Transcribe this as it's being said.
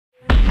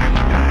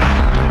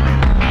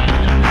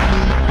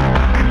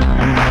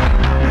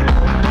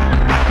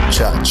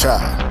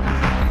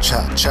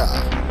Cha-cha.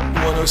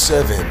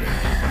 107.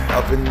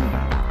 Up in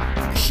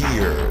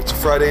here. It's a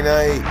Friday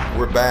night.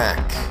 We're back.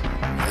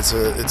 It's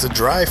a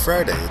dry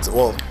Friday. It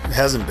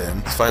hasn't been.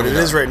 It's finally but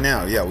it is not. right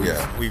now. Yeah,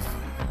 we've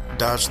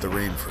dodged the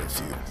rain for a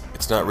few.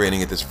 It's not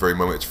raining at this very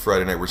moment. It's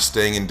Friday night. We're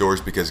staying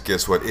indoors because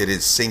guess what? It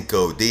is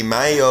Cinco De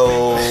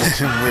Mayo.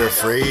 And we're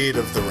afraid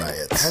of the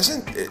riots.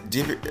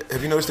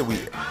 Have you noticed that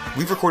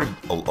we've recorded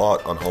a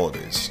lot on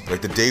holidays?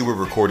 Like the day we're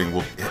recording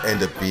will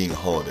end up being a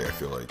holiday, I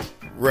feel like.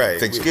 Right.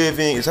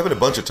 Thanksgiving. It's happened a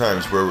bunch of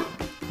times where,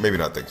 maybe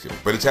not Thanksgiving,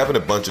 but it's happened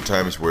a bunch of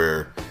times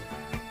where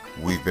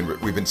we've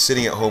been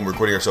sitting at home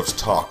recording ourselves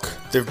talk.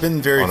 There've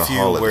been very few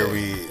holiday. where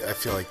I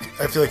feel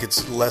like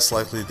it's less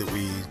likely that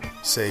we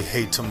say,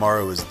 "Hey,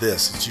 tomorrow is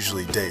this." It's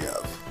usually day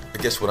of. I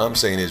guess what I'm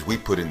saying is we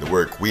put in the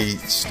work. We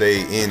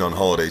stay in on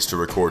holidays to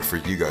record for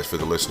you guys, for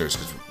the listeners,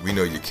 because we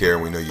know you care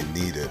and we know you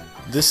need it.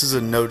 This is a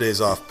no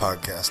days off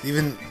podcast.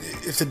 Even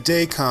if the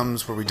day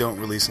comes where we don't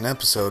release an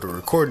episode or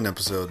record an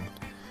episode,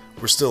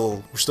 we're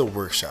still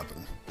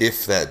workshopping.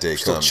 If that day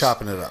Still comes.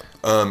 chopping it up.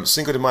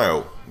 Cinco de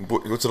Mayo.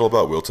 What's it all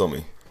about, Will? Tell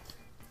me.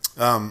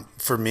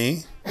 For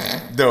me?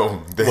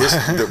 No.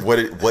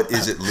 What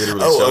is it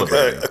literally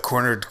celebrating? A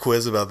cornered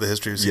quiz about the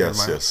history of Cinco de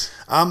Mayo? Yes.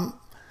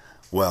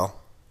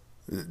 Well,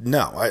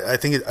 no. I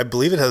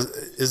believe it has.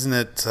 Isn't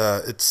it?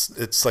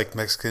 It's like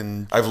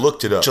Mexican. I've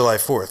looked it up. July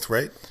 4th,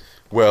 right?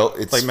 Well,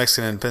 it's like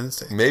Mexican Independence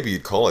Day. Maybe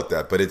you'd call it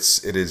that, but it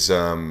is.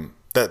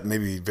 That may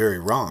be very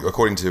wrong.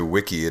 According to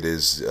Wiki, it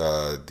is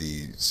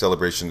the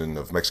celebration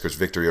of Mexico's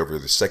victory over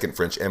the Second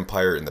French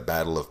Empire in the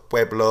Battle of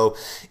Pueblo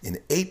in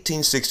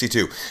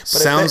 1862. But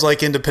sounds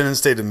like Independence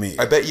Day to me.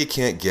 I bet you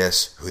can't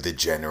guess who the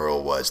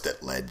general was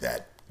that led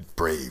that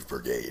brave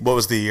brigade. What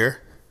was the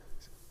year?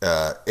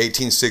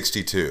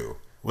 1862.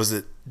 Was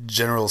it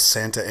General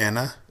Santa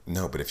Anna?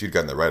 No, but if you'd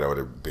gotten that right, I would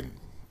have been...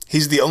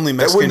 He's the only That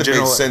Mexican wouldn't have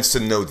general... made sense to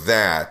know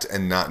that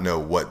and not know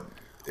what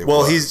it well,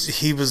 was.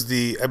 he was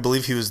the... I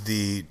believe he was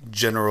the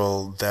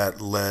general that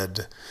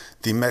led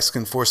the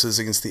Mexican forces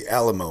against the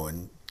Alamo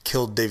and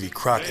killed Davy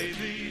Crockett.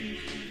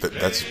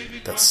 That's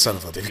That son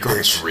of a Davy bitch.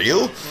 Crockett's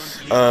real?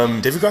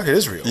 Davy Crockett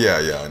is real.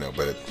 Yeah, I know,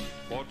 but...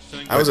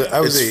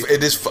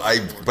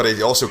 But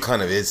it also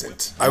kind of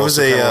isn't.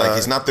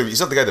 He's not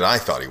the guy that I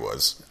thought he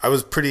was.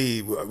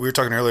 We were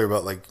talking earlier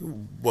about like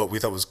what we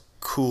thought was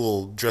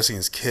cool dressing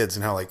as kids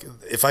and how like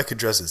if I could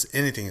dress as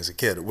anything as a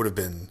kid, it would have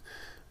been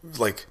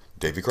like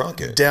Davy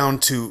Crockett down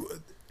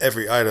to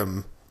every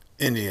item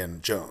Indiana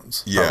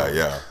Jones.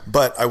 Yeah.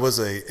 But I was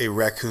a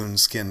raccoon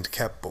skinned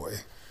cap boy.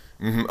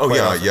 Mm-hmm. Oh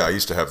yeah. I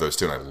used to have those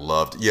too, and I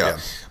loved. I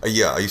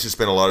used to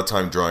spend a lot of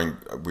time drawing.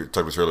 We talked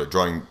about this earlier.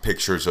 Drawing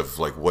pictures of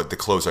like what the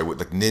clothes I would,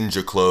 like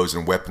ninja clothes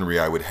and weaponry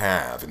I would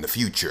have in the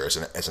future as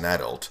an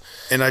adult.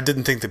 And I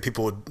didn't think that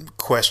people would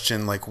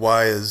question like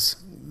why is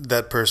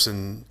that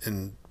person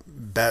in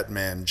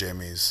Batman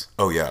jammies?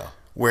 Oh yeah,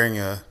 wearing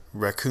a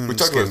raccoon. We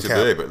talked about this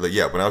today, but like,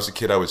 when I was a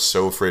kid, I was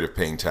so afraid of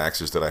paying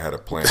taxes that I had a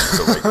plan.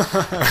 So like,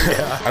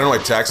 I don't know why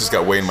taxes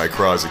got way in my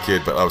craw as a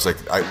kid, but I was like,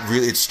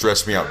 it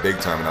stressed me out big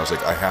time, and I was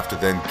like, I have to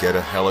then get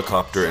a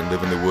helicopter and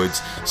live in the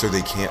woods so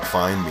they can't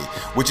find me.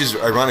 Which is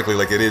ironically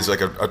like it is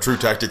like a true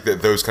tactic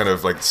that those kind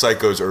of like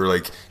psychos or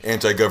like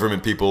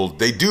anti-government people,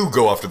 they do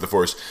go off to the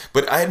forest.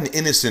 But I had an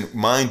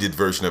innocent-minded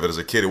version of it as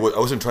a kid. I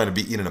wasn't trying to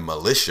be in a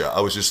militia.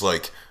 I was just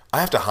like, I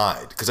have to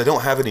hide because I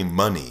don't have any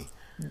money.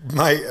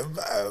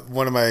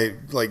 One of my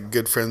like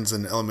good friends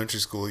in elementary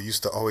school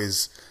used to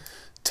always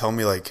tell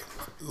me like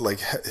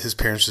his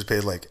parents just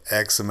paid like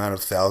X amount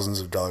of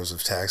thousands of dollars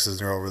of taxes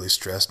and they're all really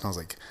stressed, and I was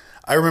like,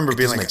 I remember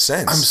being like, make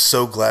sense. I'm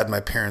so glad my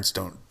parents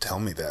don't tell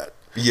me that.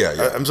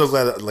 Yeah. I'm so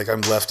glad that, like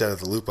I'm left out of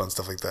the loop on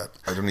stuff like that.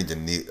 I don't need to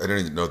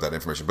know that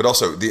information, but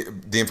also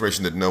the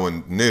information that no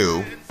one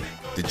knew.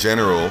 The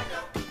general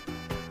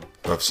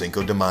of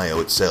Cinco de Mayo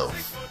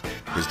itself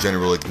was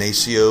General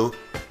Ignacio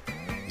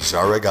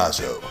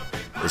Zaragoza.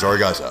 Or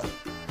Zaragoza.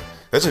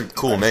 That's a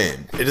cool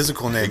name. It is a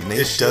cool name.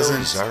 Ignacio It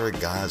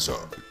doesn't.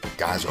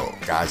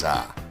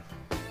 Gaza.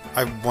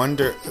 I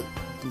wonder.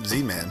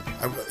 Z-Man.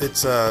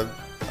 It's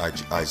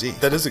IZ.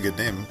 That is a good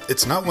name.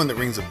 It's not one that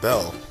rings a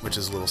bell, which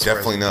is a little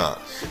surprising. Definitely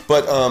not.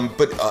 But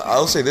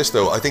I'll say this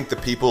though. I think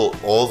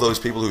all those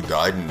people who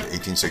died in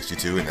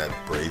 1862 in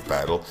that brave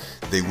battle,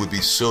 they would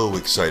be so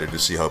excited to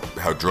see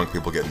how drunk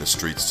people get in the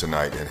streets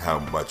tonight and how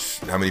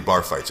many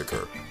bar fights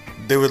occur.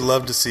 They would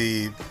love to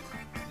see.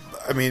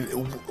 I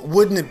mean,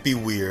 wouldn't it be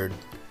weird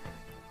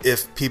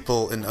if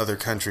people in other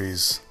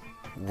countries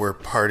were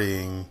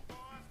partying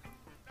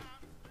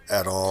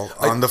at all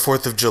on the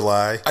 4th of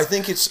July? I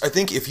think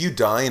if you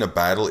die in a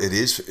battle, it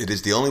is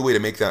the only way to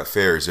make that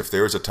fair is if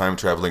there is a time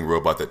traveling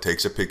robot that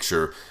takes a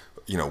picture,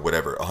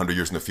 100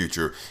 years in the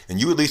future, and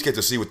you at least get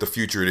to see what the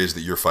future it is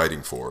that you're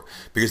fighting for.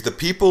 Because the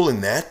people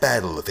in that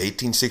battle of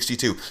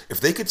 1862,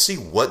 if they could see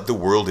what the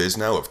world is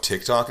now of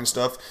TikTok and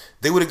stuff,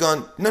 they would have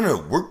gone,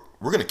 no,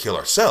 we're going to kill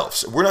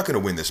ourselves. We're not going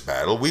to win this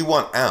battle. We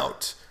want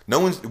out.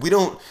 We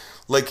don't,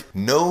 like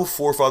no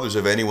forefathers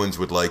of anyone's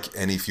would like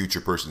any future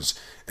persons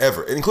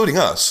ever, including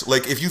us.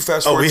 Like if you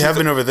fast forward, we have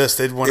been over this.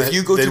 They'd want to. If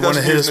you go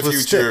 2,000 years in the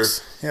future,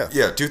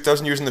 yeah,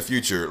 2,000 years in the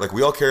future, like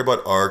we all care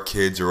about our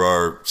kids or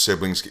our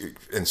siblings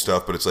and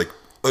stuff, but it's like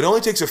it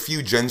only takes a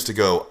few gens to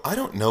go, I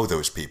don't know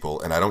those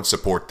people and I don't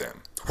support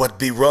them. What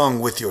be wrong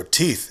with your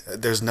teeth?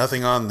 There's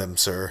nothing on them,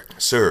 sir.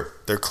 Sir,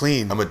 they're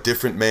clean. I'm a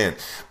different man.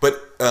 But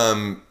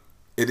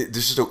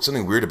there's just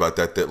something weird about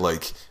that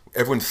like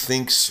everyone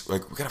thinks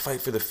like we gotta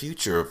fight for the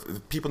future of the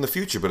people in the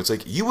future, but it's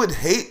like you would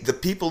hate the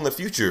people in the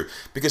future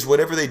because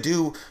whatever they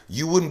do,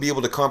 you wouldn't be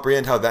able to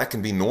comprehend how that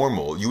can be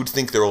normal. You would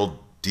think they're all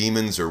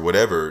demons or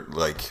whatever,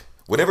 like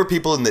whatever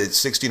people in the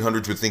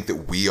 1600s would think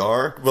that we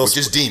are, which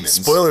is demons.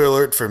 Spoiler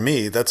alert for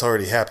me, that's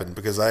already happened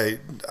because I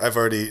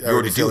already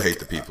do hate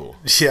the people.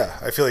 Yeah,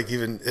 I feel like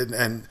even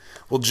and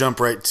we'll jump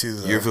right to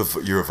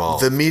the you're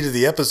evolved. The meat of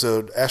the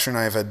episode. Asher and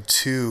I have had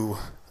two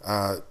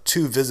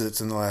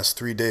visits in the last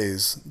 3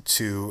 days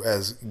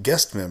as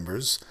guest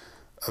members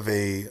of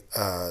a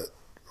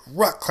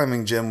rock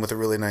climbing gym with a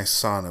really nice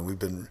sauna. We've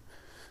been.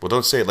 Well,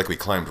 don't say it like we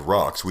climbed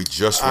rocks. We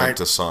just went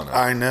to sauna.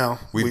 I know.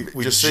 We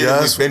just say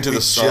that we've been to the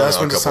sauna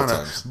a couple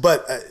times.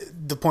 But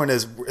the point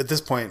is, at this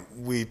point,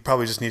 we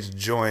probably just need to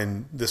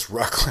join this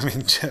rock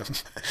climbing gym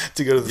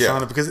to go to the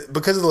sauna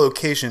because of the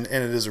location,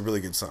 and it is a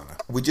really good sauna.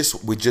 We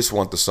just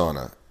want the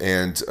sauna,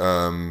 and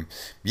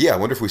I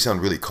wonder if we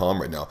sound really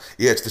calm right now.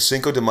 Yeah, it's the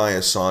Cinco de Mayo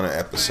sauna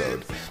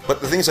episode.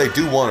 But the thing is, I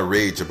do want to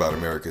rage about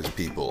America's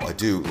people. I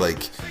do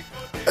like.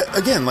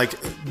 Again, like.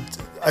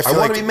 I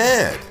want to be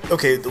mad.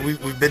 Okay,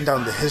 we've been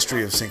down the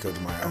history of Cinco de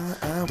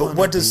Mayo, but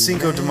what does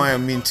Cinco de Mayo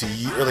mean to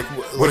you? Or like,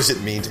 what does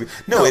it mean to me?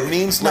 No, it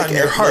means not in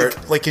your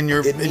heart, like in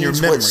your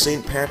memory. What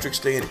St. Patrick's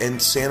Day and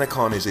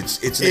SantaCon is.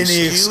 It's an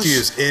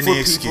excuse for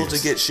people to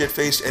get shit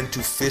faced and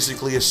to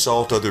physically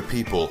assault other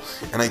people,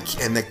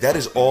 and that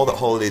is all that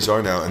holidays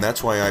are now, and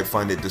that's why I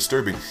find it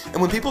disturbing.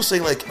 And when people say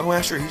like, "Oh,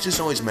 Asher, he's just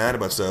always mad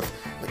about stuff,"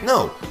 like,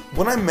 no,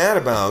 what I'm mad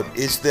about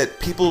is that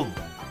people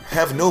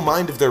have no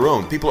mind of their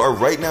own. People are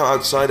right now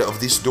outside of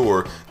this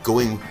door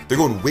they're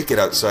going wicked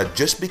outside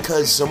just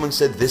because someone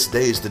said this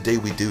day is the day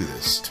we do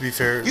this. To be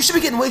fair, you should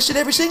be getting wasted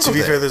every single day.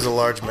 To be fair, there's a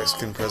large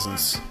Mexican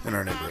presence in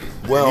our neighborhood.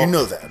 Well, you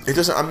know that. It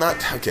doesn't, I'm not,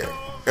 okay.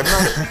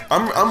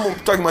 I'm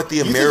talking about the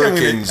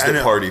Americans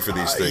that party for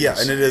these things. Yeah,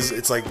 and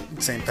it's like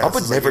St. Patrick's. I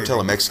would never tell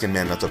a Mexican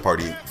man not to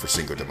party for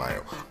Cinco de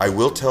Mayo. I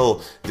will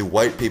tell the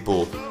white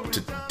people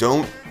to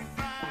don't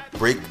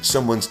break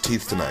someone's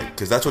teeth tonight,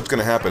 because that's what's going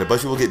to happen. A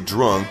bunch of people get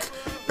drunk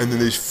and then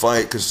they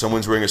fight because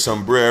someone's wearing a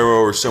sombrero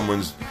or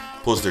someone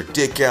pulls their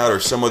dick out or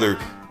some other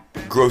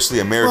grossly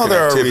American activity.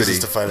 Well, there are reasons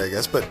to fight, I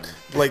guess, but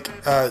like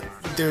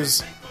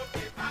there's,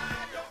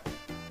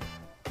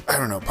 I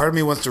don't know, part of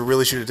me wants to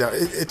really shoot it down.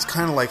 It's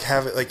kind of like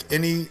have it like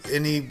any.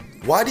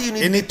 Why do you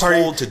need to be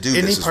told to do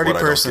this? Any party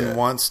person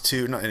wants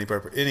to, not any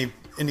party,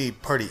 any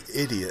party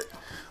idiot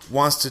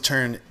wants to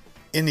turn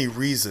any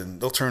reason.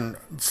 They'll turn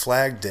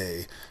Flag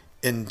Day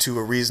into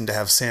a reason to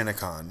have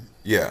SantaCon.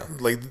 Yeah.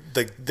 Like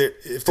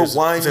if there's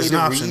an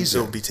option,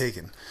 it'll be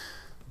taken.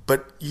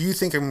 But you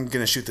think I'm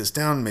going to shoot this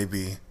down,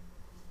 maybe.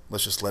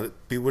 Let's just let it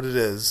be what it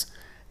is.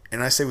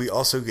 And I say we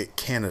also get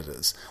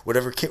Canada's.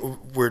 Whatever,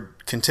 we're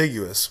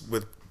contiguous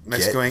with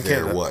Mexico and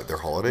Canada. What? Their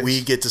holidays?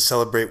 We get to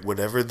celebrate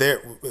whatever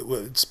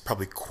it's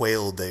probably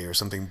Quail Day or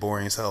something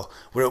boring as hell.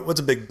 What's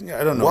a big,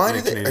 I don't know. Why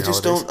do they, I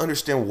just don't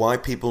understand why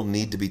people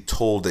need to be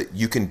told that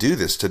you can do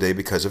this today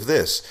because of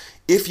this.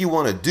 If you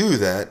want to do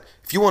that,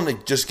 if you want to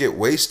just get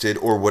wasted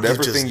or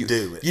whatever thing you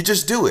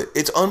just do it.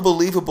 It's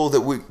unbelievable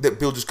that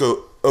people just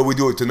go, oh, we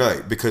do it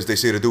tonight because they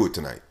say to do it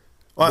tonight.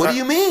 Well, what do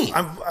you mean?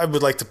 I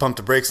would like to pump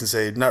the brakes and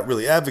say, not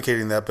really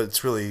advocating that, but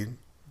it's really,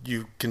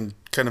 you can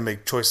kind of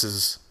make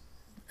choices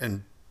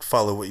and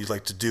follow what you'd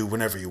like to do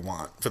whenever you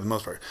want, for the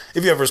most part.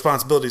 If you have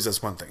responsibilities,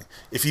 that's one thing.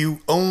 If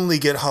you only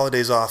get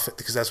holidays off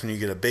because that's when you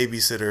get a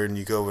babysitter and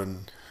you go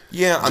and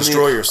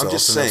destroy yourself. I'm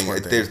just saying,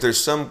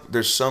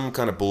 there's some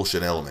kind of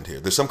bullshit element here.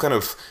 There's some kind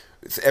of,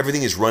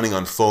 everything is running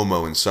on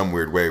FOMO in some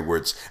weird way where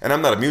it's, and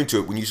I'm not immune to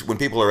it. When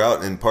people are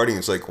out and partying,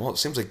 it's like, well, it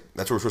seems like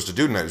that's what we're supposed to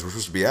do tonight, is we're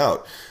supposed to be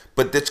out.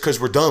 But that's because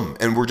we're dumb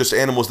and we're just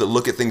animals that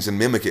look at things and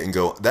mimic it and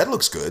go, that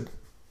looks good.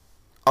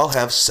 I'll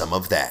have some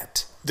of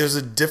that. There's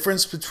a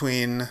difference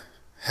between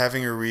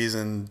having any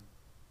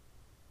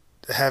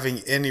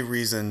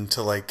reason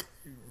to like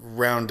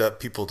round up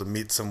people to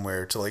meet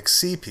somewhere to like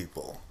see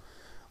people.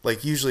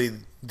 Like usually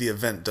the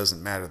event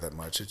doesn't matter that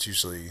much. It's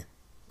usually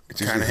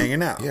kind of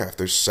hanging out. Yeah, if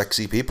there's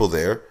sexy people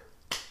there,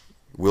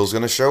 Will's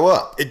gonna show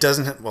up. It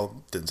doesn't.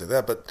 Didn't say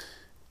that, but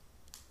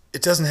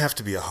it doesn't have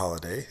to be a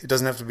holiday. It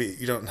doesn't have to be.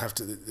 You don't have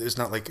to. It's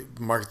not like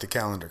mark the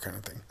calendar kind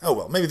of thing. Oh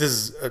well, maybe this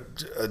is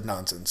a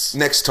nonsense.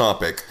 Next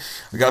topic.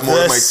 I got more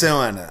the of my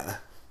sauna.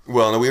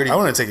 Well, no, we already. I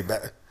want to take it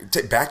back.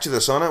 Back to the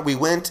sauna. We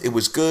went. It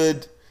was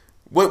good.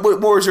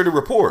 What more is there to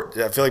report?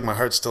 Yeah, I feel like my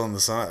heart's still in the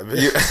sauna.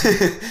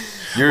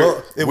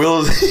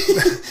 Will.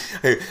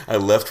 Hey, I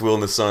left Will in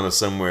the sauna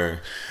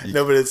somewhere.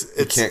 No, but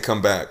it can't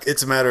come back.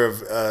 It's a matter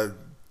of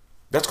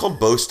That's called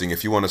boasting.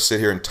 If you want to sit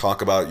here and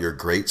talk about your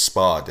great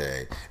spa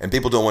day, and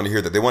people don't want to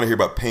hear that, they want to hear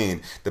about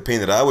pain. The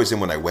pain that I was in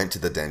when I went to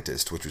the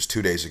dentist, which was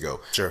 2 days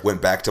ago. Sure.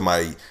 Went back to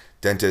my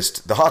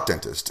dentist, the hot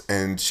dentist,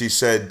 and she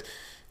said,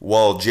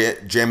 while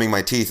jamming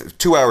my teeth,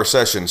 2-hour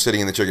session,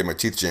 sitting in the chair getting my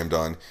teeth jammed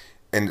on,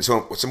 and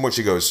so someone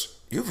she goes,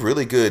 "You have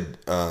really good,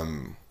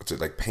 what's it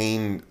like,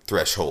 pain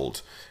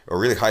threshold, or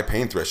really high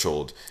pain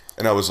threshold,"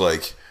 and I was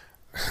like.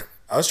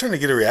 I was trying to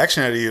get a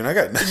reaction out of you, and I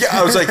got yeah.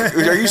 I was like,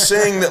 "Are you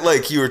saying that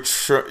like you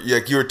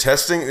were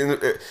testing,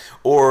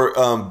 or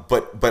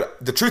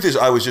but the truth is,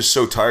 I was just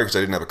so tired because I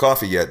didn't have a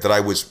coffee yet that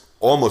I was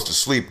almost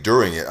asleep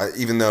during it.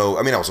 Even though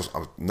I was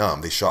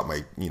numb. They shot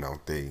my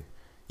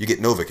you get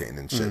Novocaine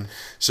and shit.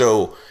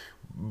 So,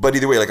 but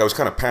either way, like I was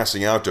kind of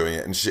passing out during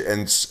it,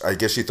 and I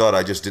guess she thought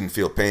I just didn't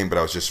feel pain, but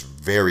I was just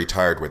very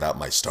tired without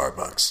my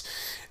Starbucks.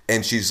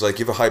 And she's like,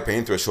 "You have a high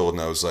pain threshold,"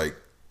 and I was like,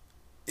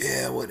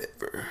 "Yeah,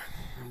 whatever.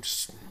 I'm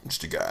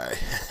just a guy."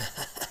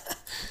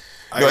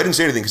 No, I didn't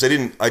say anything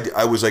because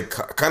I was like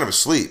kind of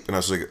asleep, and I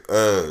was like,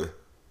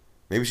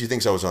 maybe she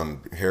thinks I was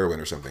on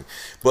heroin or something.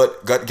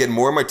 But getting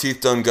more of my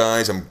teeth done,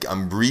 guys.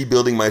 I'm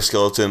rebuilding my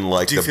skeleton.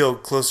 Like, do you feel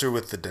closer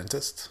with the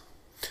dentist?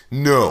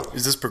 No.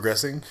 Is this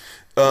progressing?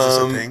 Is this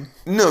a thing?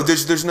 No.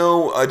 There's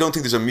no. I don't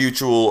think there's a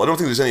mutual. I don't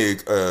think there's any.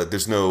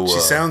 There's no. She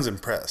sounds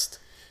impressed.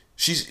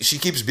 She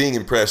keeps being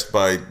impressed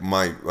by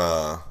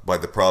by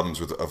the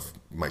problems of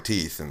my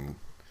teeth and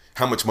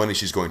how much money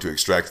she's going to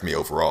extract from me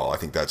overall. I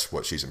think that's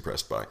what she's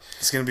impressed by.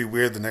 It's going to be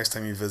weird the next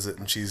time you visit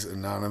and she's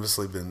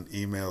anonymously been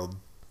emailed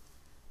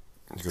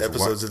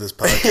episodes of this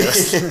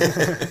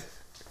podcast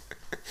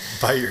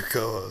by your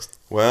co-host.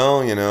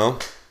 Well,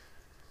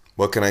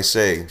 what can I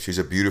say? She's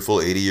a beautiful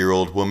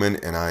 80-year-old woman,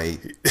 and I...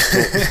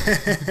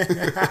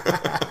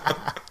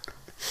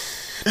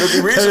 No,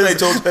 the reason I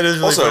told... That is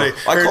really also, funny.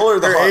 I call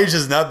her her age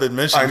has not been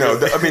mentioned. I know.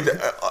 Really.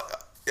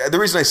 The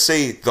reason I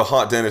say the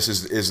hot dentist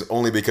is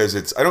only because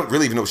I don't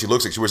really even know what she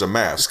looks like. She wears a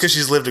mask. It's because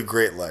she's lived a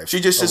great life. She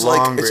just is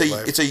like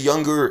it's a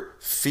younger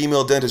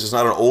female dentist. It's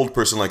not an old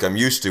person like I'm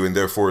used to, and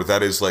therefore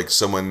that is like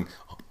someone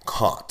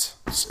hot.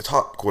 It's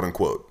hot, quote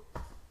unquote.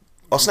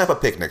 I'll snap a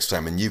pic next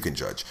time, and you can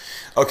judge.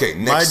 Okay,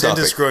 next My topic.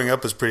 dentist growing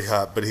up was pretty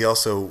hot, but he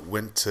also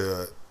went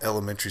to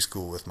elementary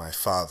school with my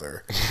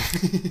father,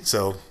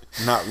 so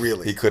not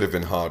really. He could have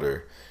been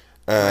hotter.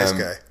 Nice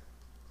guy.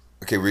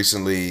 Okay,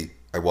 recently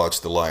I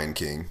watched The Lion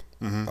King.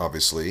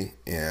 Obviously,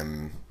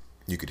 and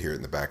you could hear it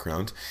in the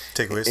background.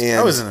 Takeaways. And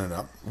I was in and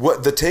up.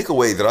 What the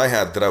takeaway that I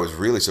had that I was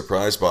really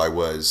surprised by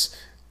was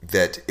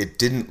that it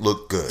didn't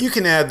look good. You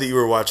can add that you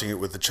were watching it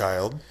with a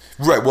child.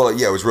 Right. Well,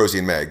 yeah, it was Rosie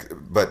and Meg,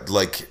 but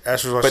like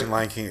Ash was watching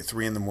Lion King at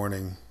 3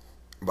 a.m.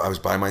 I was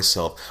by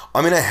myself.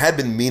 I mean, I had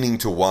been meaning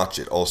to watch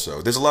it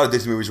also. There's a lot of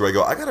Disney movies where I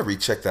go, I gotta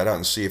recheck that out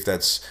and see if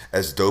that's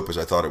as dope as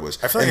I thought it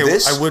was. I feel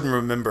like I wouldn't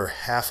remember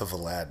half of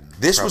Aladdin.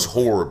 This was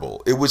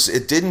horrible.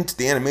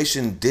 The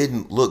animation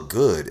didn't look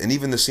good. And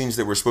even the scenes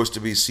that were supposed to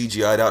be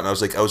CGI'd out, and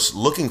I was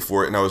looking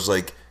for it, and I was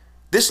like,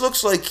 this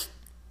looks like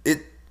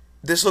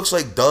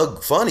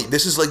Doug Funny.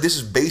 This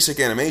is basic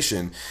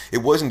animation. It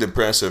wasn't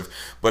impressive,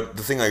 but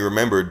the thing I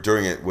remembered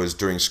during it was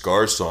during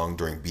Scar's song,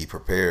 during Be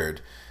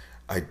Prepared.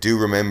 I do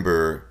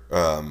remember,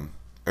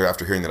 or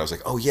after hearing that, I was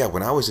like, oh yeah,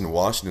 when I was in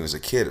Washington as a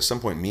kid, at some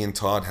point me and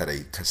Todd had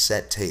a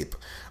cassette tape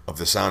of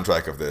the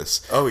soundtrack of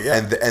this. Oh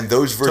yeah. And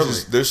those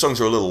versions, those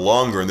songs are a little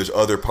longer and there's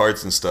other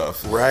parts and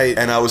stuff. Right.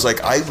 And I was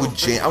like, I would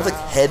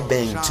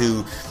headbang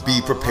to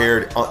Be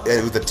Prepared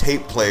with a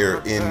tape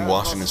player in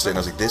Washington State. And I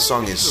was like, this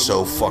song is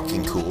so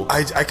fucking cool.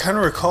 I kind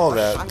of recall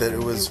that it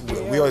was,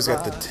 we always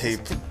got the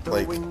tape,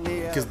 like,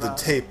 because the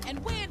tape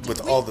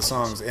with all the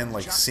songs and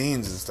like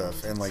scenes and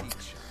stuff and like,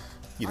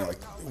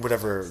 like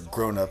whatever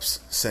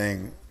grown-ups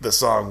sang the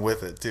song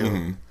with it too.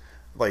 Mm-hmm.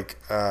 Like,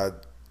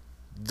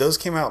 those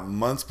came out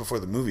months before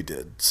the movie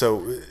did. So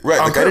right,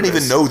 like I didn't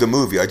even know the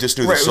movie. I just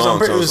knew the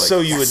song. It was so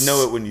you would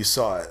know it when you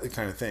saw it,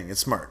 kind of thing. It's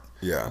smart.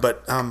 Yeah.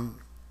 But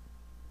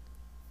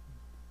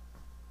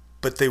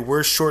they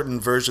were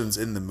shortened versions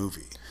in the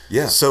movie.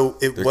 Yeah. So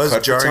it was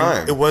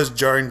jarring. It was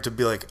jarring to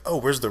be like, oh,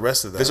 where's the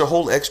rest of that? There's a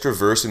whole extra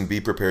verse in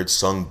Be Prepared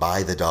sung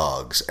by the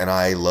Dogs, and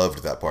I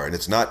loved that part. And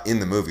it's not in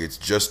the movie. It's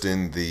just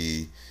in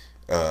the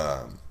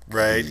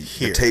here,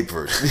 the tape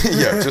version.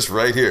 Yeah, just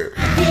right here.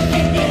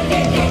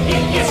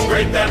 It's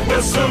great that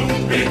we'll soon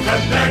be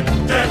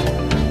connected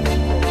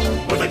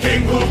with a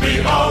king who'll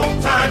be all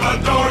time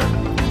adored.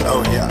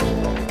 Oh yeah.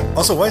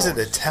 Also, why is it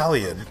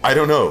Italian? I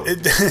don't know.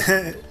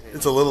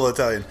 It's a little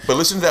Italian. But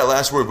listen to that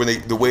last word when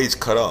the way it's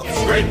cut off.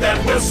 It's great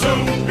that we'll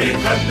soon be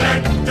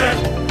connected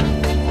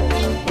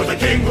with a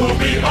king who'll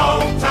be all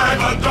time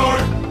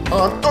adored.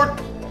 Adored.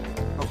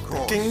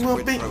 King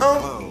will be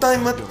all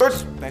time adored.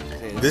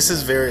 This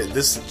is very.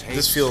 This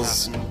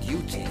feels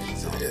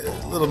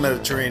little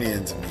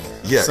Mediterranean to me.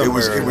 Yeah, it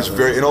was Somewhere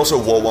very, and also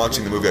while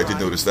watching the movie, I did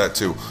notice that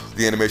too.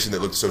 The animation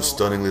that looked so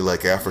stunningly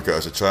like Africa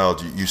as a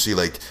child. You see,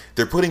 like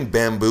they're putting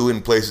bamboo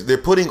in places. They're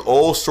putting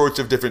all sorts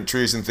of different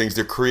trees and things.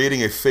 They're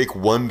creating a fake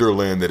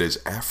wonderland that is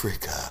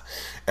Africa.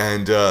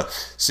 And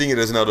seeing it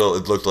as an adult,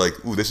 it looked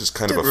like, ooh, this is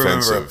kind of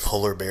offensive. Remember a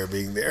polar bear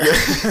being there.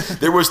 Yeah.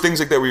 There was things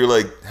like that where you're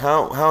like,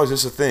 how is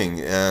this a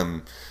thing?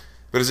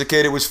 But as a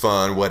kid, it was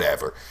fun.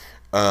 Whatever.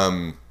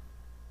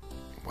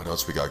 What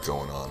else we got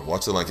going on?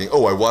 Watch the Lion King.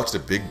 Oh, I watched a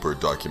Big Bird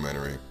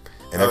documentary.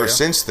 And ever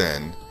since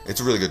then, it's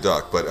a really good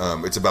doc, but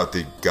it's about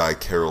the guy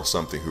Carol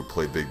something who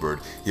played Big Bird.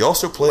 He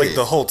also played like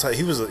the whole time.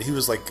 He was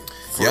like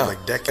for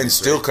like decades, and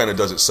still kind of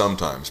does it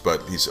sometimes.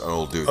 But he's an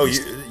old dude. Oh, he's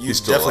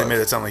still definitely alive. made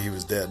it sound like he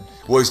was dead.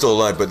 Well, he's still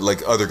alive, but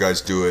like other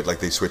guys do it, like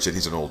they switch it.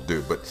 He's an old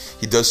dude, but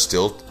he does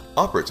still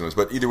operate sometimes.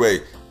 But either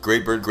way,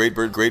 Big Bird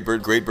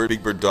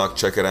doc.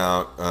 Check it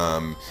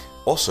out.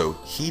 Also,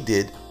 he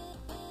did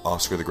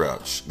Oscar the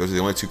Grouch. Those are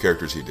the only two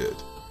characters he did.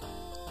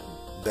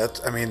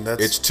 That's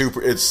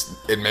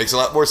It makes a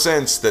lot more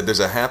sense that there's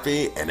a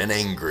happy and an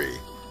angry.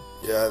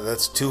 Yeah,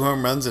 that's 2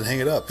 home runs and hang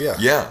it up. Yeah.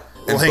 Yeah.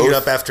 We'll hang it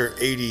up after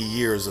 80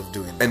 years of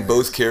doing that. And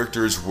both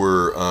characters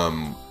were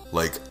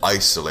like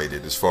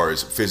isolated as far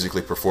as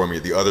physically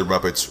performing. The other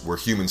Muppets were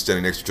humans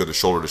standing next to each other,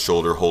 shoulder to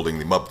shoulder, holding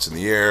the Muppets in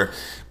the air.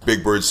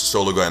 Big Bird's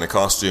solo guy in a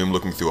costume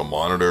looking through a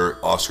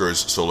monitor. Oscar's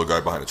solo guy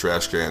behind a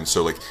trash can.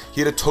 So like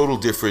he had a total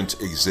different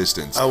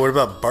existence. Oh, what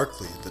about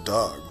Barkley, the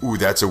dog? Ooh,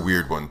 that's a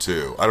weird one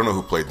too. I don't know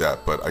who played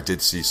that, but I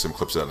did see some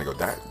clips of that and I go,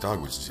 that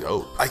dog was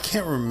dope. I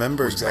can't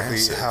remember exactly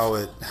massive. how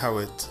it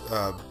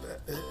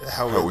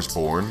was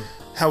born.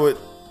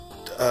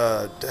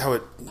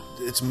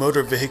 Its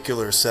motor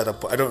vehicular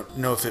setup. I don't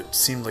know if it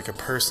seemed like a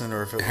person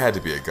or if It had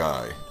to be a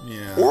guy.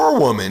 Yeah. Or a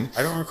woman.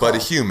 I don't recall.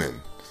 But a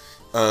human.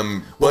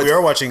 What we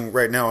are watching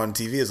right now on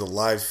TV is a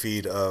live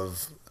feed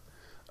of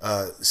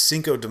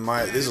Cinco De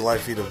Mayo. This is a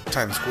live feed of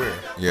Times Square.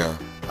 Yeah.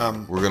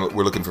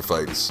 We're looking for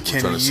fights. We're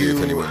trying to see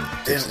if anyone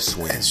takes a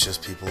swing. And it's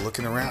just people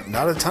looking around.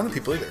 Not a ton of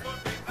people either.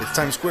 It's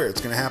Times Square.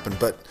 It's going to happen.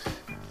 But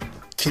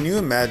can you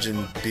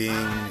imagine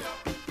being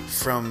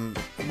from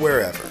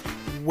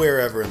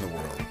wherever in the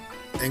world,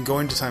 and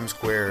going to Times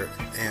Square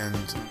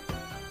and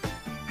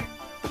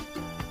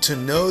to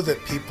know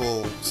that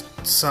people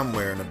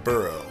somewhere in a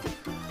borough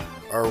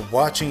are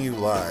watching you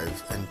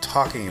live and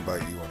talking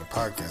about you on a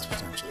podcast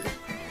potentially.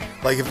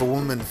 Like if a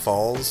woman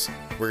falls,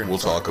 we'll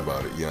talk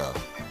about it. Yeah.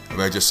 I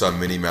mean, I just saw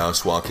Minnie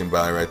Mouse walking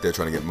by right there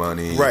trying to get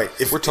money. Right.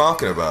 If we're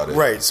talking about it.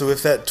 Right. So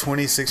if that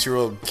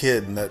 26-year-old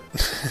kid in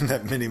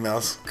that Minnie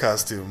Mouse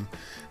costume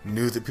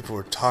knew that people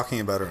were talking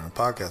about her on a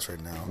podcast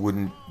right now,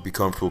 wouldn't be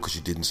comfortable because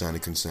you didn't sign a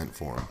consent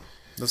form.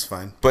 That's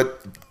fine.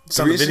 But it's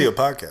on the video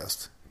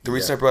podcast. The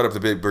reason I brought up the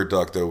Big Bird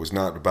doc, though, was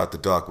not about the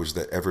doc, was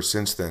that ever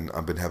since then,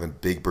 I've been having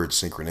Big Bird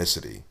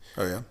synchronicity.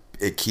 Oh, yeah?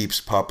 It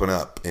keeps popping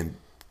up in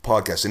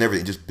podcasts and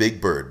everything, just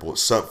Big Bird. Well,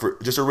 for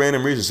just a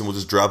random reason, someone will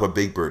just drop a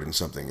Big Bird in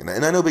something.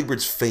 And I know Big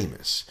Bird's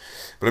famous,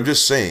 but I'm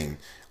just saying,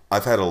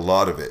 I've had a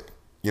lot of it.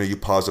 You know, you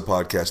pause a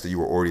podcast that you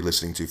were already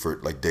listening to for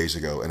like days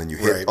ago, and then you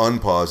hit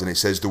unpause, and it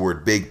says the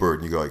word Big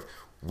Bird, and you go like,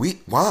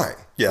 why?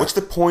 Yeah. What's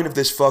the point of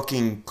this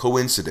fucking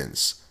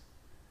coincidence?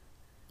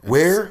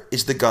 Where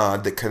is the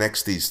God that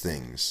connects these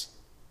things?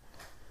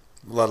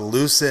 A lot of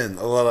loose end.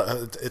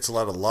 It's a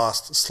lot of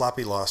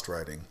sloppy lost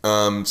writing.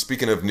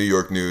 Speaking of New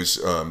York news,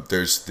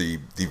 there's the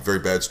very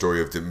bad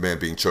story of the man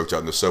being choked out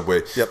in the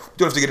subway. Yep.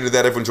 Don't have to get into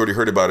that. Everyone's already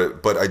heard about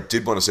it. But I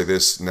did want to say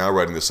this. Now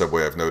riding the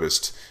subway, I've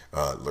noticed,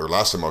 or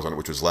last time I was on it,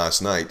 which was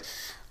last night,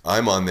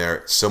 I'm on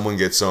there. Someone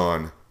gets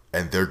on,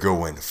 and they're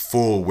going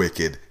full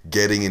wicked,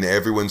 getting in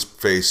everyone's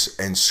face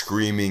and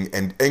screaming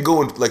and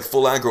going like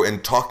full aggro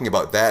and talking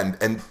about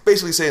that and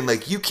basically saying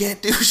like, you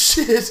can't do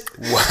shit.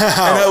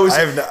 Wow.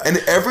 And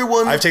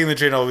everyone... I've taken the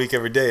train all week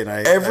every day, and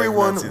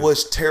everyone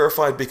was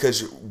terrified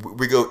because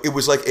it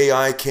was like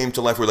AI came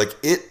to life. We're like,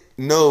 it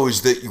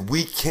knows that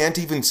we can't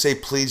even say,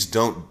 please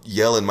don't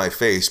yell in my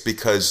face,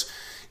 because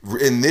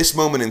in this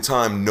moment in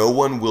time, no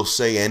one will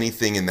say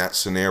anything in that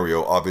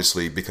scenario,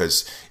 obviously,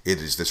 because it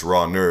is this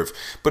raw nerve.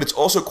 But it's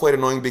also quite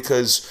annoying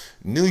because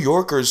New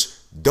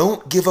Yorkers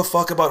don't give a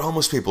fuck about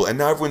homeless people. And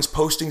now everyone's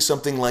posting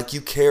something like,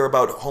 you care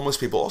about homeless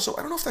people. Also,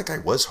 I don't know if that guy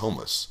was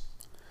homeless.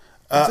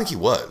 I don't think he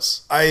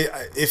was. But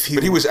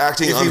he was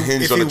acting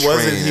unhinged on a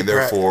train, and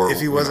therefore...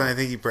 If he wasn't, I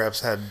think he perhaps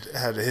had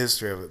a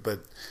history of it, but...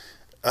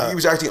 he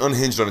was acting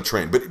unhinged on a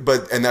train,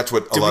 and that's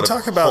what a lot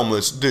of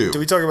homeless do. Do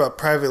we talk about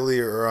privately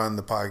or on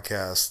the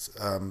podcast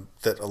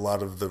that a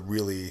lot of the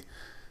really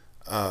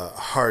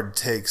hard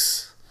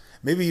takes,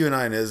 maybe you and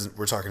I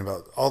were talking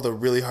about, all the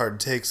really hard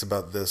takes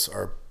about this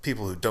are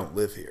people who don't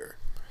live here.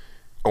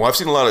 Oh, I've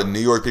seen a lot of New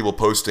York people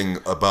posting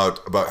about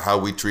how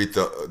we treat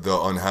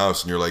the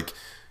unhoused, and you're like,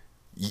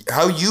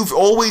 How you've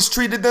always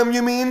treated them,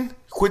 you mean?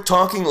 Quit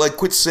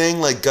saying,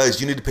 like,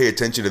 guys, you need to pay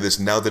attention to this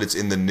now that it's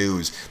in the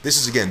news.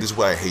 This is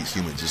why I hate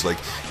humans. It's like,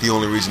 the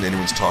only reason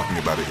anyone's talking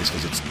about it is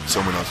because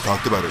someone else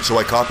talked about it. So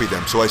I copy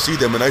them. So I see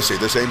them and I say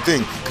the same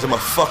thing. Because I'm a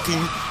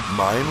fucking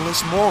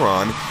mindless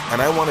moron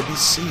and I want to be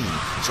seen.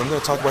 So I'm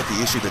going to talk about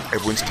the issue that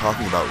everyone's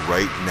talking about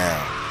right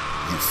now.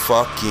 You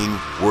fucking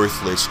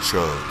worthless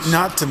chuds.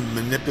 Not to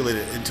manipulate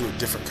it into a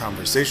different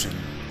conversation.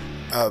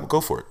 Go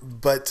for it.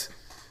 But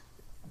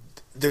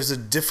there's a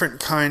different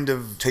kind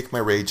of... Take my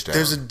rage down.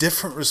 There's a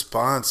different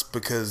response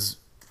because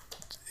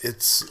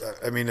it's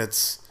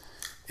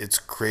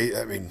great.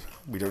 I mean,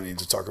 we don't need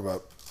to talk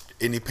about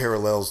any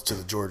parallels to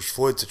the George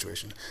Floyd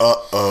situation.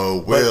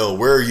 Will,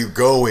 where are you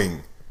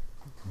going?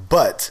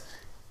 But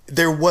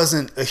there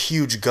wasn't a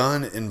huge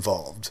gun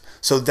involved.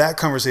 So that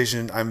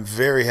conversation, I'm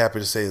very happy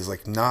to say, is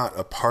like not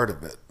a part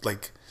of it.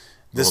 Like...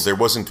 Well, there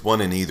wasn't one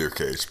in either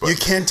case, but you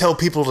can't tell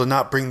people to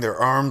not bring their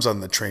arms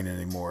on the train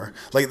anymore.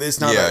 Like it's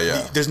not.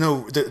 There's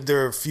no.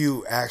 There are a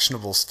few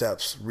actionable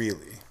steps,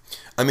 really.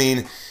 I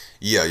mean,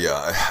 yeah.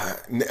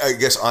 I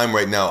guess I'm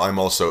right now. I'm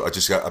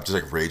just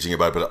like raging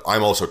about it, but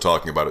I'm also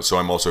talking about it. So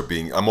I'm also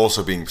being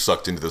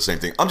sucked into the same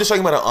thing. I'm just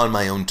talking about it on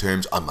my own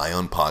terms, on my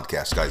own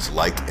podcast. Guys,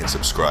 like and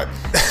subscribe.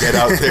 Get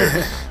out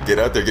there,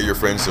 get your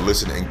friends to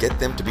listen, and get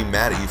them to be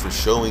mad at you for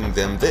showing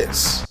them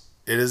this.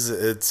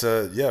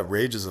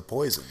 Rage is a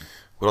poison.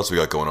 What else we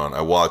got going on?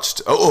 I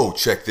watched...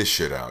 check this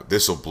shit out.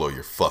 This will blow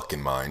your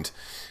fucking mind.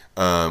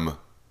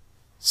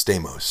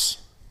 Stamos.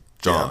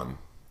 John.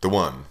 The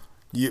one.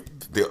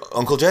 The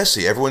Uncle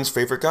Jesse. Everyone's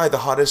favorite guy. The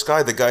hottest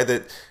guy. The guy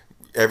that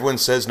everyone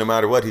says no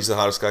matter what, he's the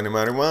hottest guy no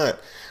matter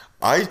what.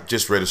 I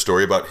just read a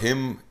story about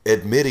him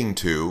admitting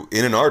to,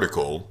 in an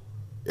article,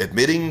 and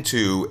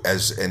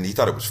he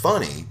thought it was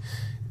funny,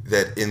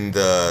 that in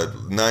the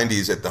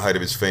 90s, at the height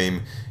of his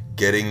fame,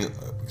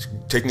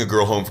 taking a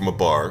girl home from a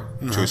bar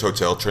to his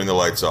hotel, turning the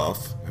lights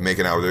off,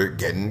 making out with her,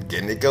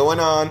 getting it going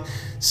on,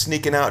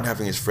 sneaking out and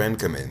having his friend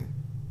come in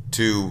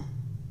to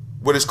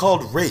what is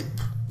called rape.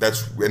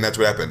 That's what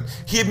happened.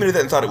 He admitted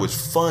that and thought it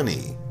was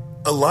funny.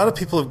 A lot of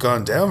people have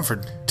gone down for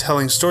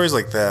telling stories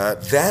like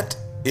that. That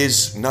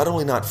is not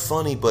only not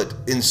funny, but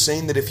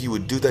insane that if you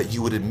would do that,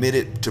 you would admit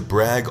it to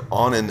brag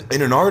on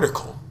in an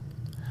article.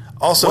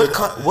 Also,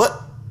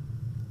 what?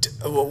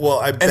 Well,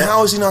 I bet, and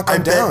how is he not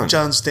gone down? Bet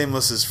John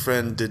Stamos's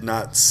friend did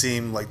not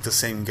seem like the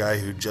same guy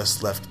who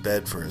just left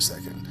bed for a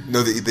second.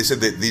 No, they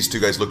said that these two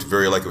guys looked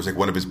very alike. It was like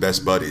one of his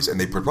best buddies, and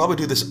they probably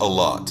do this a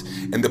lot.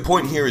 And the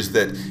point here is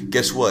that,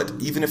 guess what?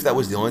 Even if that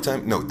was the only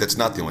time, no, that's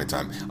not the only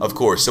time. Of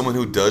course, someone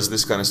who does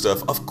this kind of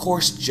stuff, of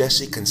course,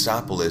 Jesse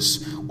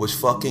Kansopoulos was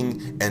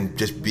fucking and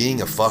just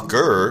being a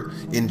fucker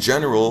in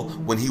general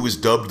when he was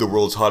dubbed the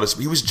world's hottest.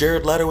 He was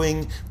Jared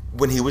Letoing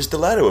when he was the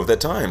Leto of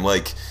that time,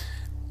 like.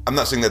 I'm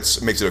not saying that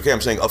makes it okay.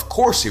 I'm saying, of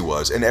course he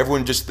was. And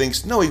everyone just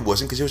thinks, no, he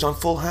wasn't because he was on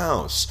Full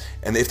House.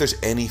 And if there's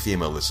any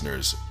female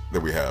listeners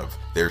that we have,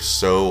 they're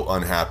so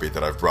unhappy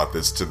that I've brought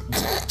this to the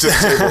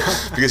table.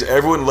 Because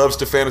everyone loves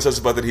to fantasize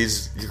about that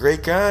he's a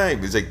great guy.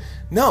 He's like,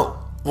 no.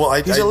 Well,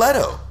 he's a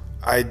Leto.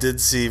 I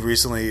did see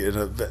recently there's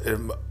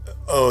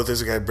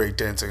a guy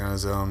breakdancing on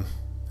his own.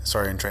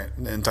 Sorry, in Times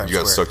Square. You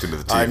got sucked into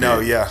the TV. I know,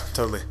 yeah,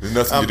 totally. There's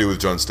nothing to do with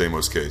John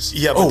Stamos' case.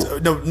 Yeah,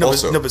 but but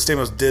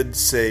Stamos did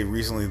say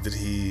recently that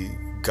he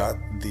got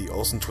the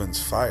Olsen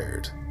twins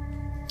fired.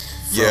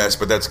 Yes,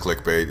 but that's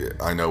clickbait.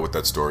 I know what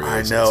that story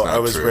is. I know. I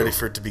was ready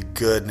for it to be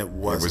good, and it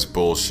wasn't. It was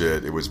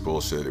bullshit.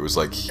 It was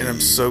like. And I'm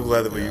so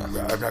glad that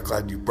I'm not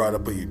glad you brought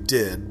up what you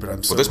did, but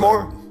I'm so. Well, there's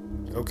more.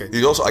 Okay.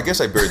 You also, I guess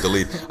I buried the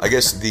lead. I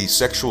guess the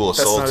sexual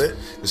assault. That's not it?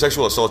 The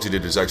sexual assault you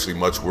did is actually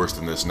much worse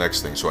than this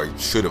next thing. So I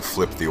should have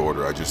flipped the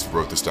order. I just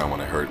wrote this down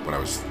when I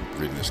was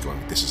reading this,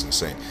 going, "This is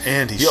insane."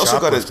 And he also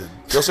got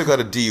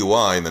a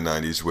DUI in the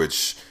 90s,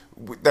 which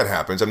that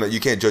happens. You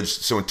can't judge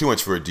someone too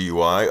much for a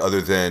DUI, other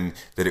than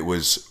that he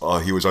was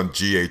on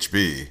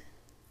GHB,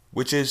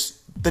 which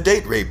is the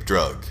date rape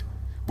drug,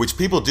 which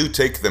people do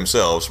take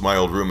themselves. My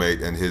old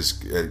roommate and his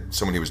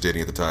someone he was dating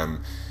at the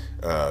time.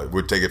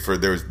 Would take it for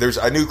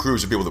I knew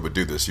crews of people that would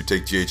do this. You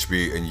take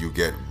GHB and you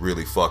get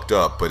really fucked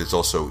up, but it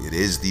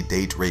is the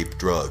date rape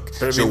drug.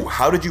 So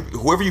how did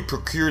whoever you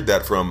procured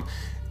that from,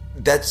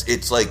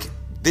 it's like,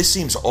 this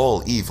seems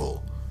all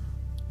evil.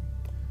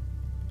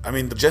 I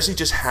mean, Jesse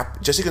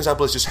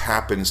Kansopoulos just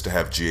happens to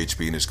have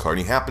GHB in his car, and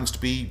he happens to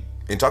be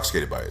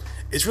intoxicated by it.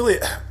 It's really,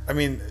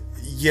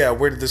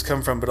 where did this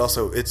come from? But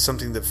also, it's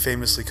something that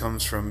famously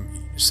comes from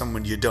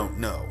someone you don't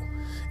know.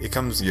 It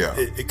comes. Yeah.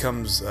 It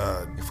comes.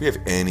 If we have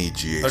any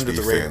GHB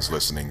fans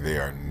listening, they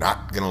are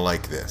not gonna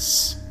like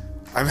this.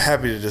 I'm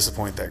happy to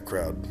disappoint that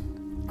crowd.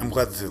 I'm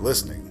glad that they're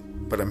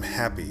listening, but I'm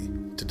happy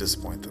to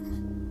disappoint them.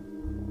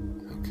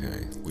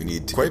 Okay, we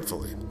need to get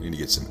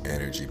some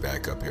energy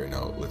back up here.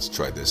 Now let's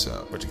try this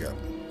out. What you got?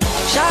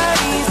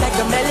 Shawty's like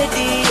a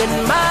melody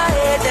in my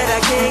head that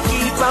I can't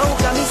keep on.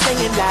 Got me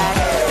singing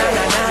like na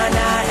na na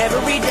na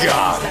every day.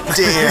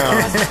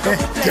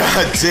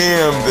 God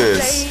damn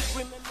this.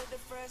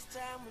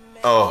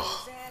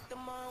 Oh.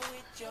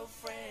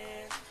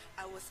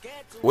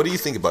 What do you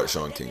think about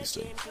Sean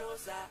Kingston?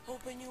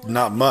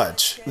 Not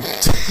much.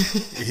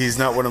 He's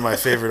not one of my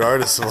favorite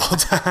artists of all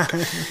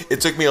time.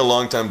 It took me a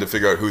long time to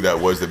figure out who that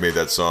was that made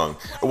that song.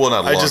 Well,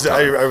 not a long time.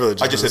 I really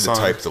just I just had had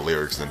to type the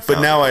lyrics and then But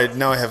found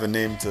now I have a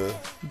name to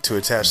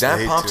attach that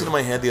the hate popped to. into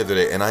my head the other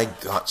day, and I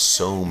got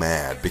so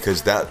mad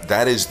because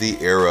that is the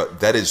era.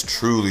 That is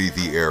truly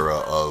the era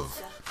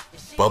of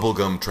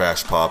bubblegum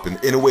trash pop,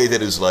 in a way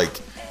that is like,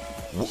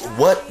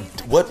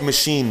 what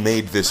machine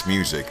made this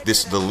music?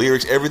 The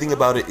lyrics, everything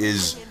about it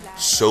is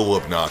so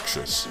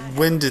obnoxious.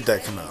 When did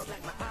that come out?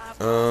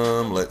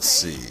 Let's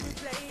see.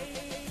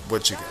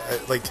 What you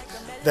got? Like,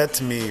 that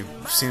to me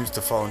seems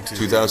to fall into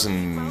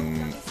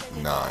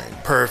 2009.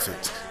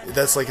 Perfect.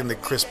 That's like in the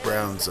Chris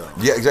Brown zone.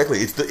 Yeah, exactly.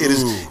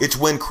 It's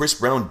when Chris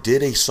Brown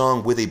did a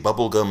song with a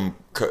bubblegum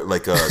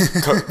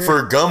for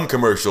a gum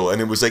commercial,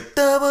 and it was like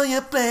double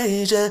your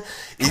pleasure.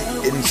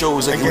 And so it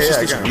was like it was just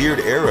this weird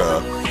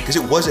era because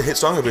it was a hit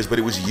song of his, but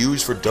it was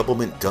used for double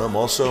mint gum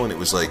also, and it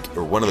was like,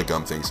 or one of the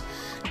gum things.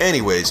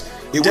 Anyways,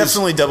 it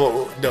definitely was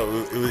double.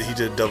 No, he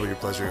did double your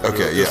pleasure.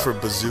 Okay, it was for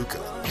Bazooka.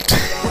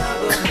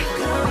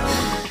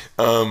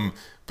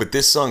 But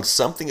this song,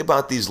 something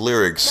about these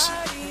lyrics,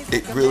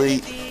 it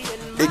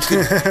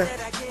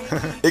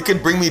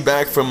could bring me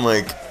back from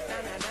like,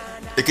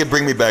 it could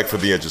bring me back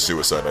from the edge of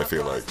suicide. I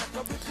feel like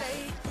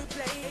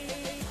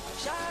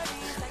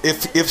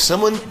if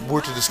someone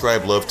were to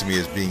describe love to me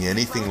as being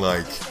anything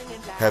like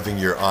having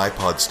your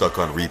iPod stuck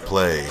on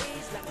replay,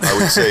 I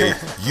would say,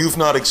 you've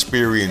not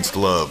experienced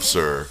love,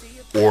 sir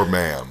or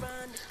ma'am.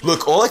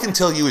 Look, all I can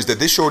tell you is that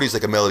this shorty's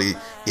like a melody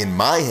in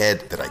my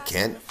head that I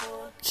can't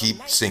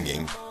keep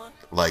singing,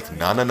 like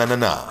na na na na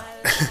na.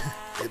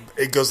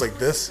 It goes like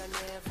this.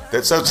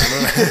 That sounds.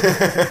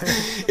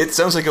 It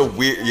sounds like a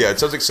weird. Yeah, it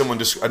sounds like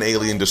an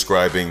alien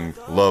describing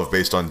love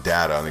based on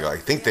data. And they go, I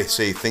think they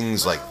say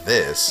things like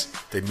this.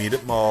 They meet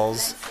at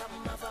malls.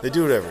 They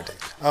do whatever it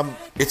takes.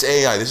 It's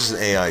AI. This is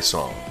an AI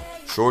song.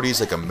 Shorty's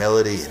like a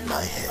melody in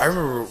my head. I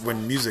remember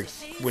when music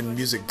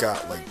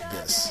got like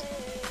this,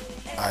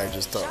 I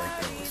just thought like,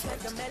 oh, fuck.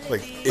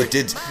 Like it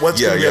did.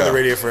 What's gonna be on the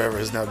radio forever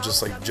has now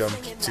just like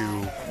jumped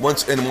to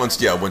once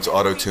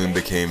auto tune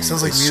became a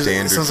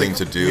standard thing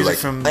to do, like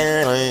from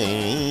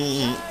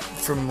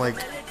like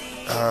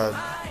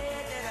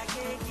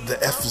the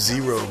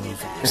F-Zero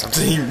movie or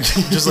something.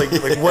 Just like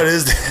what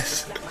is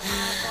this?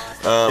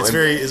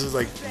 It's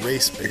like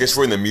race based. I guess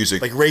we're in the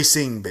music, like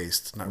racing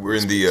based. We're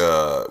in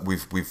the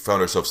we've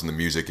found ourselves in the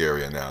music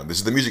area now. This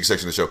is the music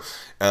section of the show,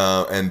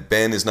 and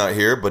Ben is not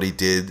here, but he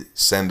did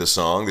send a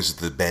song. This is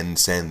the Ben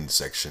Send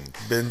section.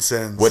 Ben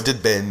sends. What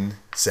did Ben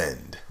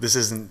send? This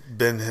isn't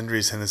Ben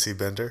Hendry's Hennessy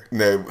Bender.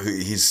 No,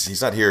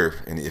 he's not here,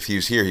 and if he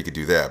was here, he could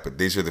do that. But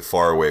these are the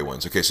far away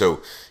ones. Okay,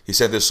 so he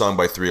sent this song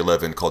by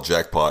 311 called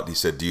Jackpot. He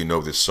said, "Do you know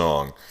this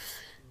song?"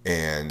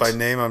 And by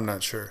name, I'm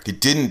not sure. He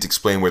didn't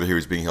explain whether he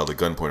was being held at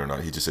gunpoint or not.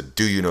 He just said,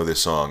 "Do you know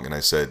this song?" And I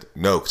said,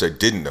 "No," because I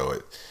didn't know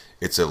it.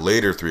 It's a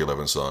later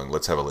 311 song.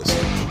 Let's have a listen.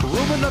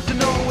 Room enough to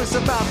know it's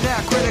about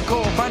that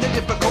critical. Find it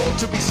difficult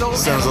to be so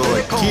sounds a little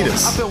like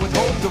Ketis. I feel with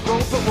hope the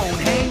rope that won't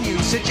hang you.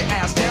 Sit your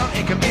ass down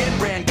and come in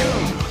brand new.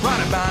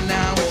 Right about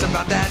now, it's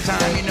about that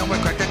time. You know we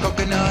crack the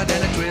coconut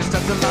and a twist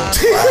of the line.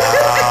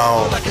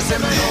 Wow. Like a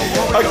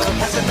Seminole warrior,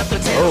 passing up the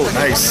tail. Oh,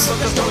 nice.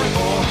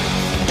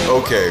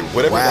 Okay,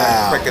 whatever.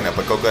 Wow. Cracking up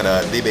a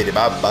coconut.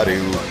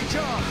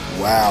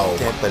 Wow.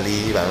 Can't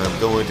believe I'm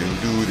going to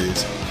do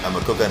this. I'm a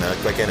coconut,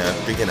 cracking up,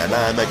 drinking a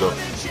lime. I go,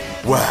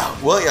 wow.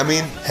 Well, I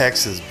mean,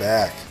 Hex is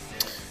back.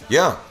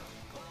 Yeah.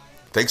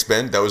 Thanks,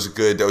 Ben. That was a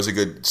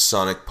good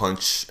sonic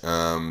punch.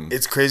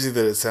 It's crazy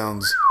that it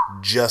sounds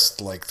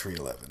just like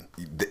 311.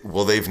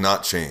 Well, they've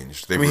not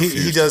changed. They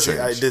he does. To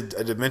change.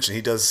 I did mention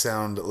he does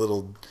sound a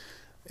little.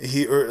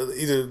 Or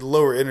either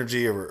lower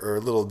energy or a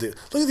little. Look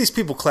at these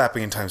people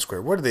clapping in Times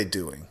Square. What are they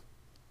doing?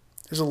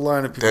 There's a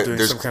line of people doing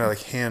some kind of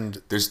like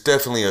hand. There's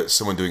definitely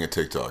someone doing a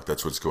TikTok.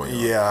 That's what's going on.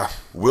 Yeah.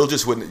 Will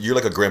just wouldn't. You're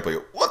like a grandpa.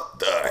 What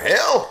the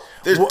hell?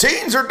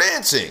 Teens are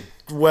dancing.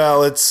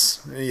 Well,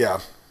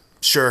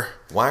 sure.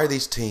 Why are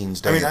these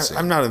teens dancing?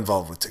 I'm not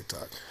involved with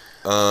TikTok.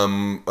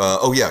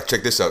 Oh yeah,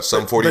 check this out.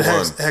 Sum 41.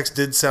 But Hex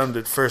did sound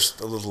at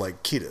first a little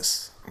like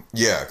Ketis.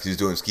 Yeah, because he's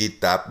doing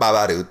skita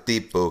babadu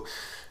tipo.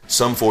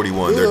 Sum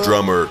 41, their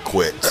drummer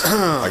quit.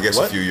 I guess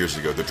a few years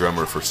ago, the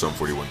drummer for Sum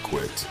 41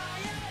 quit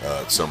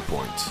at some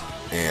point.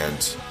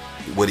 And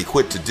what he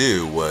quit to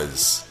do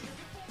was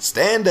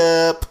stand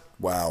up.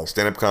 Wow.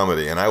 Stand up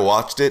comedy. And I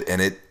watched it,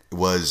 and it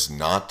was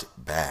not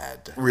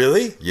bad.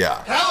 Really?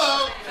 Yeah.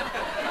 Hello.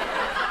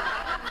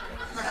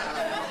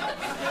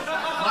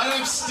 My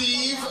name's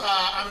Steve.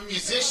 I'm a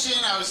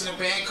musician. I was in a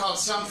band called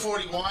Sum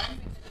 41.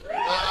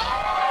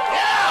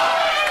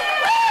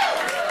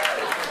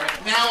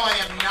 Now I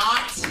am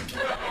not.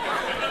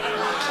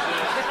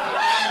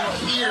 I am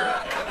here.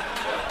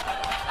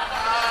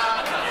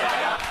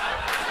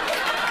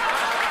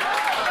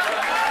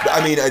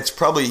 I mean,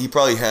 he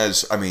probably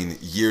has,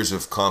 years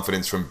of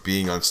confidence from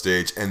being on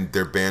stage, and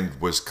their band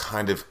was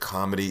kind of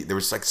comedy. There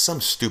was like some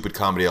stupid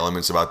comedy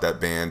elements about that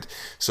band.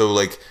 So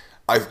like,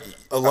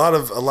 a lot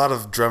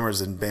of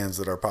drummers in bands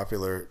that are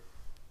popular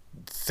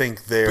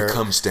think they're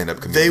become stand-up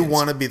They comedians.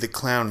 want to be the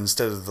clown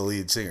instead of the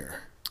lead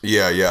singer.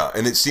 Yeah,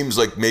 and it seems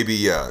like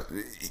maybe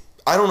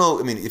I don't know.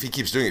 I mean, if he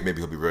keeps doing it, maybe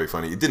he'll be very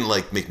funny. It didn't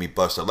like make me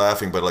bust out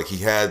laughing, but like he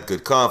had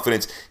good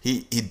confidence.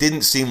 He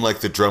didn't seem like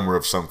the drummer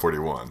of Sum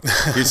 41.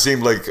 He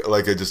seemed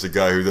like just a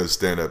guy who does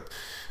stand up.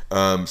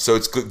 So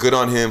it's good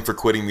on him for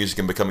quitting music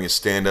and becoming a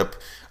stand up.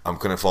 I'm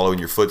gonna follow in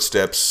your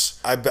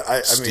footsteps.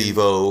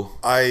 Steve-O.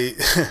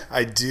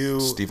 I do.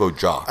 Steve-O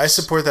Jocks. I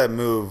support that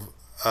move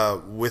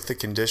with the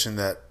condition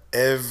that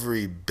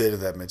every bit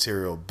of that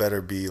material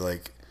better be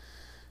like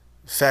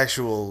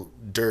factual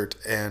dirt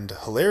and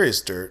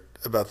hilarious dirt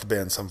about the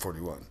band Sum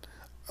 41.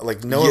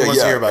 Like no one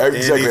wants to hear about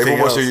anything Everyone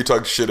wants else. to hear you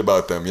talk shit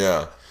about them.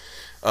 Yeah.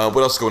 What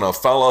else is going on?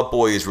 Fall Out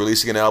Boy is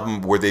releasing an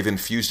album where they've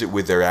infused it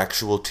with their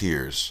actual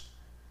tears.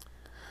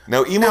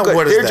 Now, emo guys,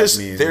 what does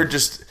that mean?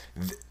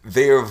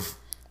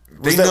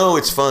 They know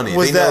it's funny.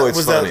 Was they know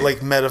it's funny. that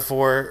like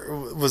metaphor?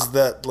 Was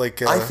that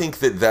like? I think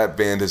that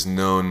band has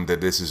known that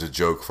this is a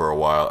joke for a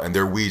while, and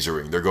they're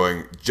weezering. They're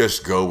going,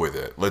 just go with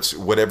it. Let's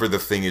whatever the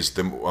thing is,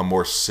 a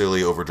more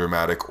silly, over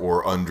dramatic,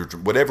 or under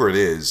whatever it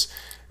is.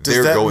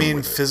 Does that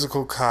mean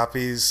physical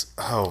copies?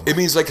 Oh, it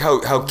means like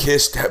how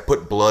Kiss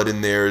put blood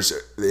in their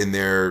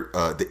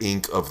the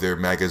ink of their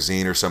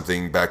magazine or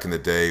something back in the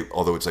day.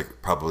 Although it's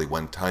like probably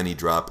one tiny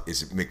drop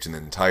is mixed in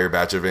an entire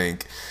batch of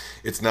ink.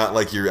 It's not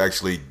like you're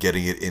actually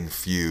getting it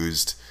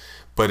infused,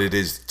 but it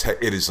is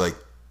like.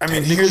 I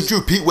mean, here's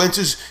true. Pete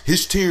Wentz's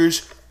his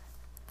tears.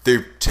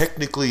 They're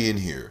technically in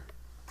here.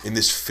 In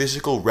this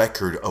physical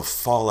record of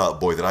Fall Out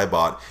Boy that I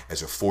bought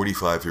as a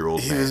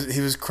 45-year-old man.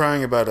 He was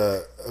crying about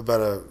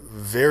a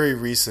very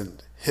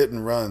recent hit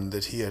and run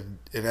that he had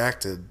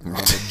enacted on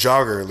a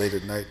jogger late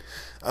at night.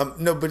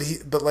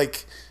 But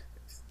like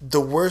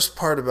the worst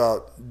part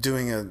about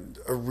doing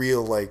a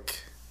real, like,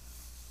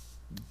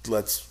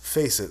 let's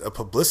face it, a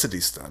publicity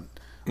stunt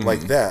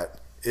like that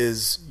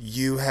is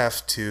you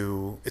have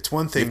to. It's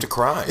one thing you have to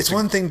cry. It's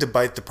one thing to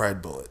bite the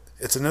pride bullet.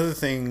 It's another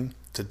thing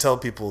to tell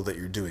people that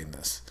you're doing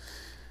this.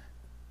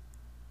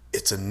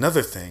 It's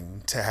another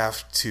thing to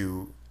have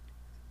to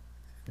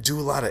do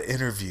a lot of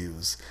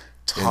interviews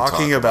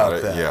talking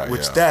about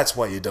that, that's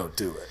why you don't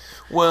do it.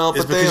 Well,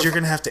 but because you're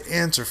going to have to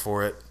answer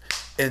for it,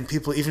 and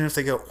people, even if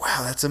they go,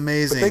 "Wow, that's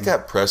amazing," but they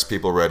got press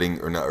people writing,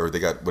 or they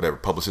got whatever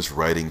publicists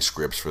writing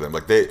scripts for them.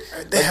 Like they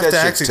have to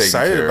act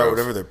excited about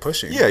whatever they're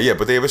pushing. Yeah,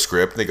 but they have a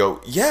script, and they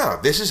go, "Yeah,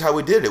 this is how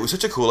we did it. It was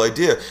such a cool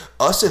idea.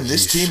 Us and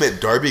this team at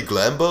Darby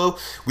Glambo,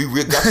 we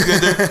got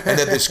together and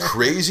had this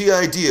crazy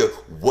idea.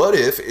 What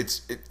if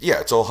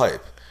it's all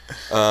hype."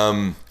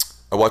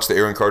 I watched the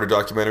Aaron Carter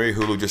documentary.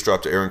 Hulu just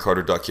dropped an Aaron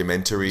Carter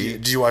documentary.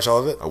 Did you watch all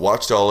of it? I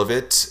watched all of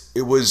it.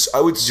 It was,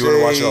 I would say... Do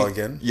you want to watch it all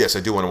again? Yes, I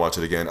do want to watch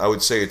it again. I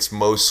would say it's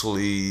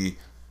mostly,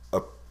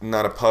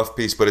 not a puff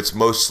piece, but it's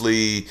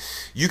mostly...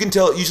 You can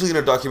tell, usually in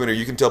a documentary,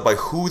 you can tell by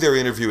who they're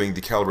interviewing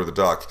the caliber of the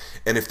doc.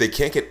 And if they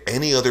can't get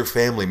any other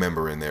family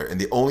member in there, and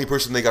the only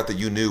person they got that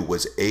you knew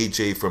was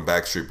AJ from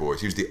Backstreet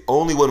Boys, he was the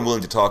only one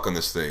willing to talk on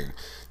this thing,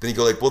 then you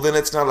go like, well, then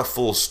it's not a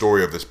full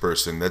story of this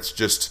person. That's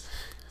just...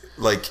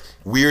 like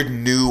weird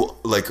new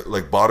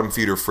like bottom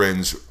feeder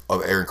friends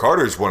of Aaron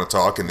Carter's want to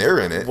talk and they're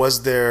in it.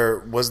 Was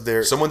there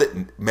someone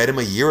that met him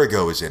a year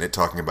ago is in it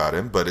talking about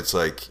him, but it's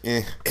like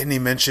any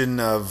mention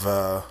of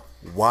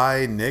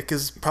why Nick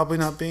is probably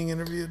not being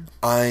interviewed?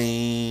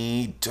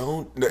 I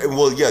don't know.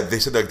 Well, yeah, they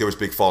said like there was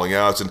big falling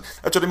outs, and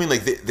that's what I mean.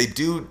 Like they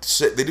do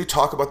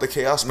talk about the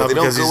chaos, but they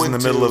don't go he's in the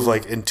middle of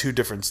like in two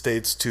different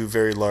states, two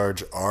very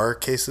large R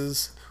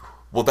cases.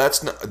 Well,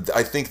 that's not.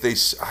 I think I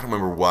don't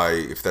remember why.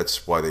 If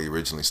that's why they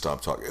originally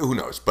stopped talking, who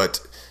knows? But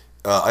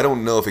I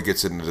don't know if it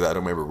gets into that. I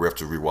don't remember. We have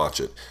to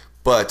rewatch it.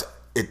 But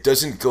it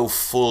doesn't go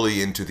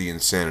fully into the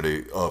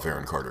insanity of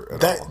Aaron Carter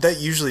at all. That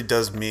usually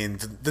does mean.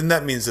 Then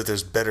that means that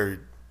there's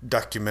better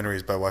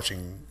documentaries by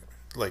watching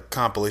like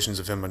compilations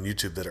of him on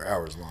YouTube that are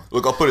hours long.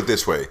 Look, I'll put it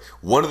this way.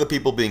 One of the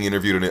people being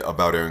interviewed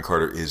about Aaron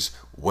Carter is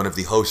one of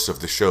the hosts of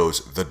the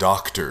shows, The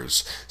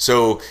Doctors.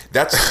 So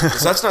that's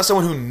not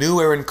someone who knew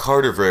Aaron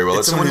Carter very well.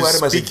 It's someone who had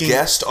him as a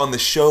guest on the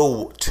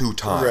show 2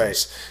 times.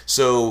 Right.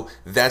 So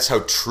that's how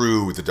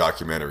true the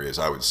documentary is,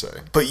 I would say.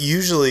 But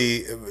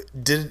usually,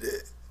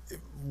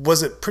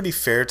 was it pretty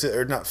fair to,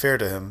 or not fair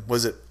to him?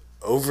 Was it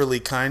overly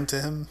kind to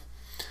him?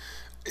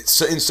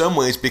 So in some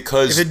ways,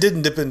 because... if it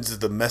didn't dip into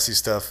the messy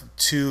stuff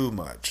too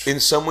much.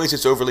 In some ways,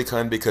 it's overly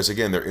kind because,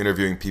 again, they're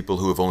interviewing people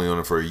who have only known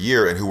him for a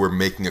year and who were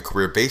making a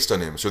career based on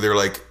him. So they're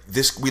like,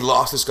 we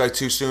lost this guy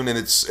too soon,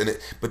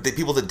 but the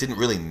people that didn't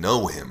really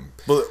know him.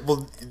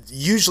 Well,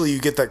 usually you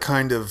get that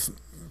kind of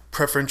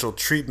preferential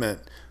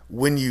treatment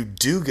when you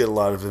do get a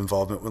lot of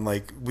involvement. When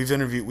like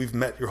we've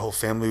met your whole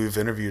family, we've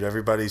interviewed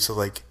everybody, so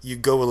like you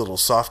go a little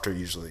softer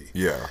usually.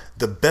 Yeah.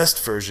 The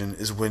best version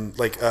is when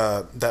like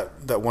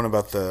that one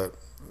about the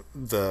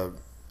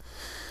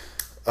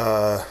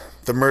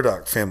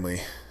Murdoch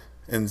family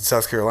in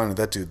South Carolina.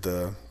 That dude,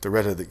 the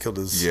redhead that killed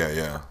his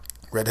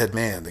redhead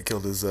man that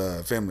killed his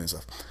family and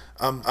stuff.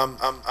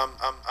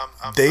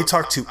 They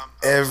talked to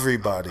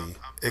everybody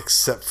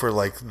except for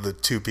like the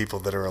 2 people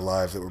that are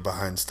alive that were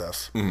behind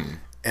stuff.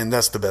 and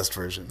that's the best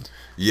version.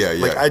 Yeah,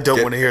 yeah. Like I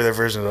don't want to hear their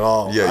version at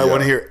all. Yeah, I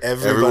want to hear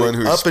everyone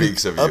who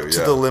speaks of you. Up to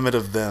the limit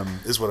of them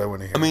is what I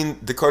want to hear. I mean,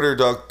 the Carter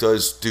doc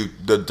does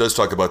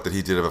talk about that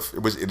he did have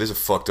it is a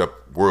fucked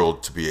up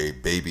world to be a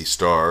baby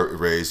star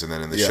raised and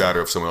then in the shadow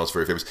of someone else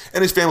very famous.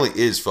 And his family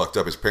is fucked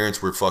up. His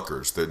parents were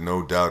fuckers. There's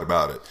no doubt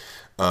about it.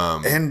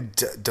 And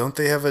don't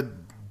they have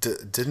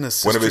didn't a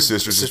sister, one of his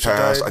sisters has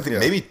passed? died? I think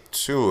maybe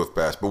two have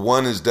passed, but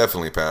one has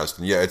definitely passed.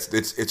 And yeah,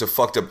 it's a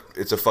fucked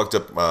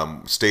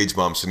up stage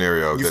bomb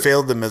scenario. You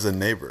failed them as a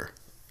neighbor.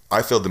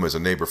 I failed them as a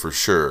neighbor for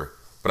sure,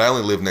 but I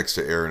only lived next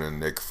to Aaron and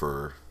Nick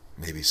for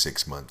maybe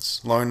 6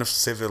 months. Long enough to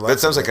save their life. That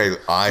sounds like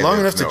long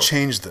enough to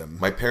change them.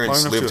 My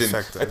parents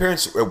My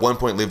parents at one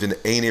point lived in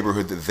a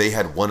neighborhood that they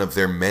had one of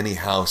their many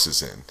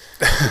houses in.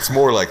 It's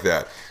more like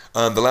that.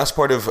 The last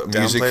part of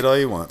music. Downplay it all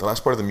you want. The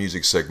last part of the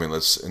music segment.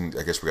 And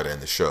I guess we got to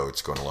end the show.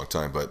 It's going a long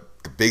time,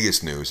 but the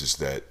biggest news is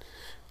that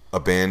a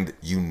band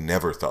you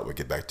never thought would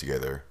get back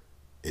together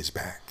is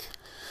back.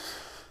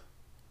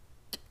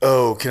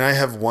 Oh, can I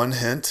have one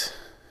hint?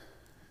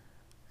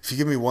 If you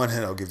give me one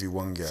hint, I'll give you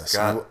one guess.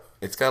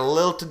 It's got a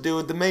little to do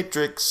with the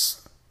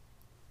Matrix.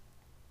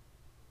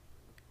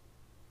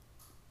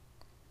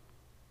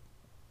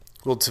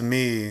 Well, to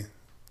me...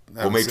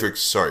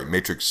 Matrix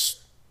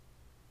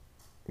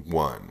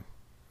 1,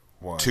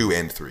 2,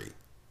 and 3.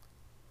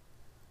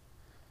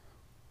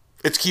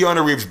 It's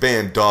Keanu Reeves'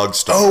 band,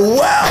 Dogstar. Oh,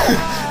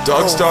 wow!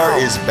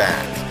 Dogstar is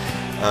back.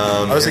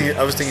 I was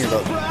thinking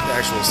about the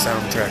actual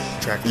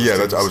soundtrack. Yeah,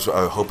 I was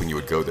hoping you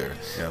would go there.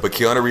 Yeah. But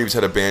Keanu Reeves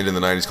had a band in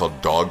the 90s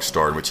called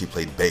Dogstar, in which he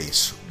played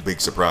bass.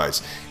 Big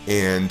surprise.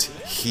 And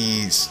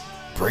he's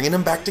bringing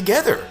them back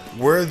together.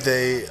 Were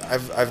they?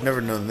 I've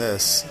never known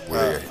this.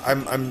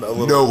 I'm a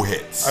little no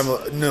hits.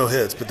 No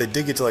hits, but they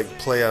did get to like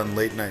play on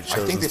late night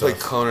shows. I think they played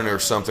Conan or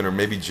something, or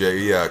maybe Jay.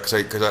 Yeah,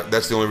 because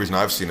that's the only reason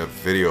I've seen a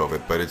video of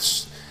it.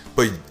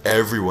 But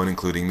everyone,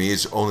 including me,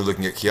 is only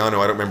looking at Keanu.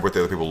 I don't remember what the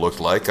other people looked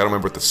like. I don't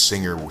remember what the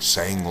singer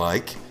sang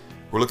like.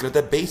 We're looking at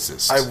that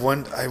bassist.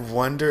 I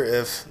wonder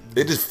if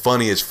it is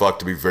funny as fuck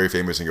to be very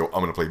famous and go,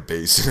 I'm going to play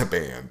bass in a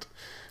band.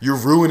 You're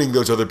ruining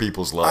those other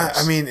people's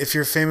lives. I mean, if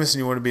you're famous and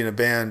you want to be in a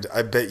band,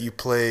 I bet you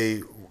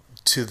play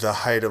to the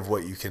height of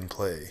what you can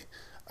play.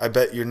 I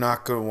bet you're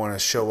not going to want to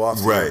show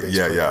off. Right?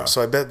 Yeah.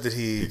 So I bet that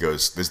he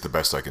goes, "This is the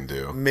best I can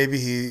do." Maybe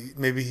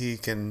he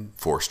can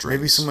 4 strings.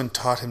 Maybe someone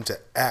taught him to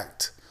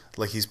act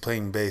like he's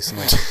playing bass, and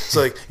like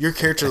so like your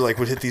character like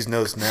would hit these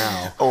notes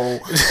now. Oh,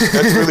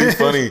 that's really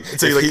funny.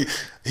 So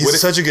he's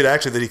such a good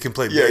actor that he can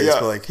play bass. Yeah.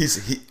 But like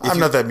I'm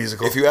not that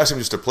musical. If you ask him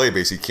just to play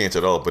bass, he can't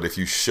at all. But if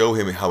you show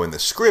him how in the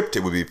script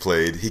it would be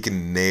played, he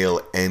can nail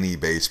any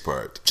bass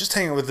part. Just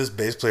hang out with this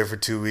bass player for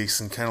 2 weeks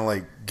and kind of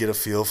like get a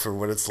feel for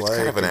what it's like. It's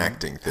kind of an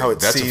acting thing.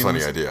 That's a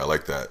funny idea. I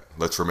like that.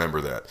 Let's remember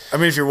that. I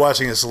mean, if you're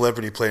watching a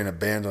celebrity play in a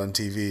band on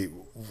TV,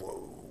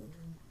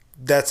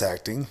 that's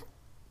acting.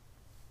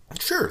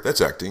 Sure,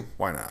 that's acting.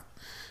 Why not?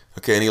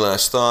 Okay, any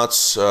last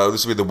thoughts?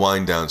 This will be the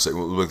wind down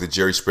segment with the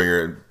Jerry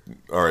Springer,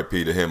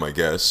 R.I.P. to him, I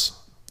guess.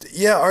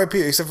 Yeah,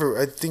 R.I.P. Except for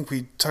I think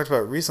we talked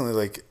about it recently.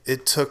 Like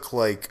it took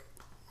like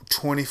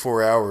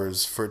 24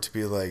 hours for it to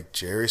be like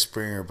Jerry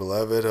Springer,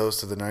 beloved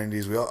host of the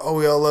 90s. We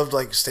all loved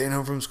like staying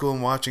home from school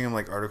and watching him,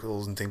 like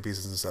articles and think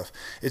pieces and stuff.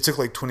 It took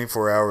like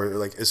 24 hours.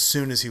 Like as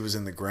soon as he was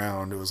in the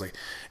ground, it was like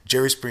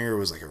Jerry Springer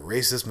was like a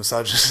racist,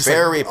 misogynist.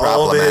 Very like,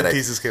 problematic. All the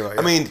pieces came out.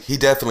 Yeah. I mean, he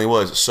definitely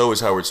was. So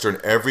is Howard Stern.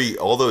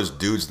 All those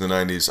dudes in the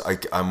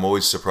 90s, I'm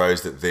always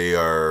surprised that they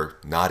are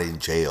not in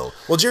jail.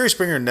 Well, Jerry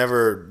Springer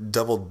never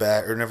doubled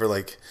back or never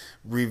like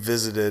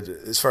revisited,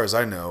 as far as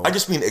I know. I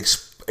just mean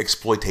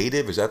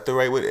exploitative. Is that the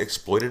right word?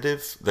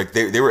 Exploitative? Like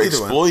they were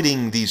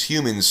exploiting these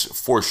humans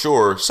for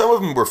sure. Some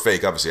of them were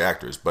fake, obviously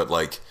actors, but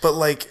Howard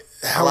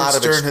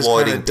Stern has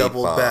kind of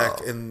doubled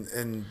back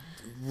and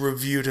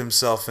reviewed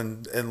himself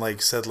and like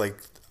said like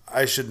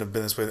I shouldn't have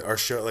been this way. Our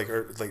show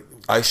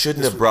I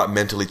shouldn't have brought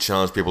mentally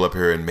challenged people up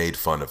here and made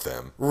fun of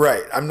them.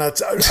 Right. I'm not.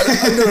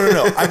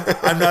 No.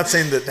 I'm not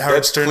saying that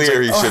Howard Stern's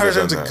Howard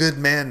Stern's a good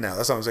man now.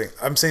 That's what I'm saying.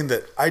 I'm saying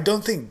that I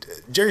don't think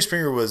Jerry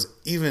Springer was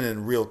even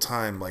in real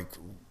time like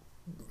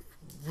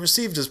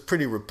received as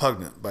pretty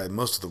repugnant by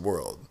most of the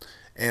world,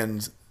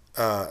 and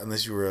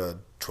unless you were a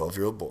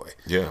 12-year-old boy.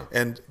 Yeah.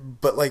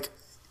 But like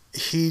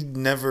he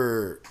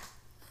never.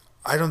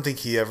 I don't think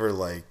he ever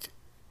like.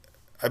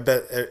 I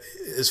bet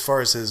as far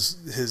as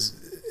his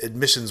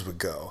admissions would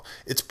go,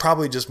 it's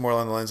probably just more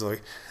along the lines of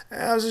like,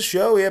 it was a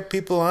show, we have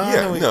people on.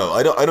 Yeah, no,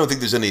 I don't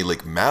think there's any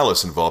like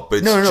malice involved.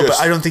 But but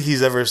I don't think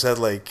he's ever said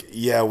like,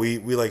 yeah, we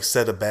like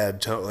set a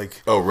bad tone. Like,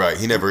 oh right,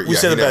 he never. We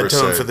set a bad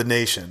tone for the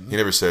nation. He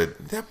never said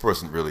that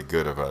wasn't really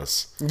good of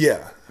us.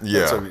 Yeah.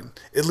 That's what I mean.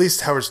 At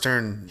least Howard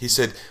Stern. He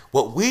said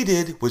what we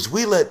did was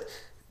we let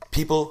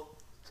people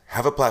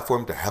have a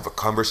platform to have a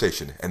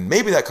conversation, and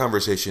maybe that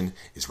conversation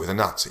is with a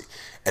Nazi,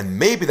 and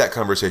maybe that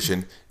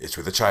conversation is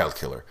with a child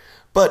killer,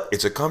 but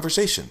it's a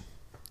conversation.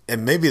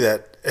 And maybe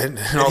that, and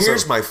also,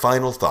 here's my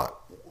final thought.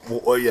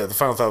 Well, yeah, the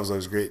final thought was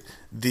always great.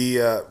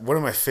 The one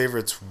of my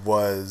favorites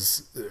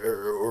was,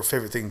 or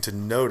favorite thing to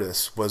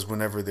notice was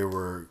whenever there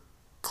were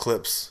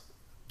clips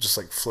just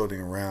like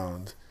floating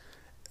around,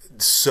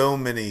 so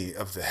many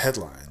of the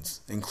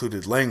headlines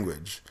included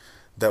language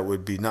that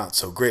would be not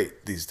so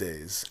great these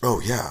days.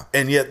 Oh yeah,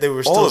 and yet they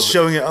were still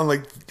showing it on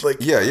like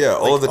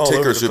all of the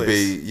tickers would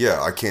place. be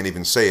I can't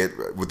even say it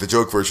with the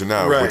joke version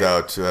now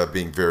without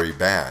being very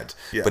bad.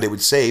 Yeah. But it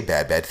would say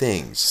bad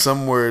things.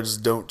 Some words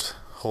don't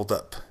hold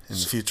up in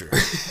the future.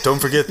 Don't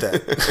forget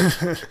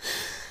that.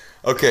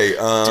 Okay, do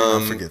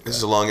not forget that. This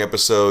is a long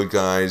episode,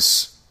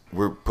 guys.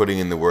 We're putting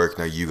in the work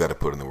now. You got to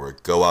put in the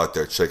work. Go out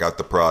there, check out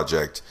the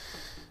project,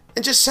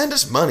 and just send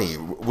us money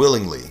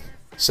willingly.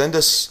 Send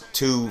us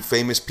to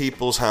famous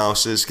people's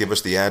houses, give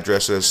us the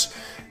addresses,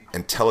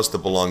 and tell us the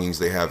belongings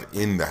they have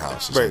in the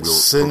houses. Right. And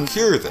we'll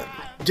procure them.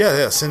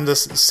 Yeah. Send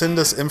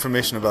us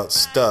information about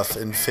stuff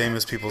in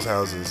famous people's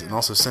houses, and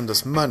also send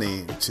us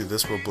money to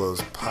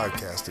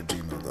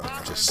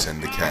thiswillblowspodcast@gmail.com. Just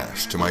send the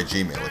cash to my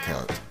Gmail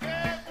account.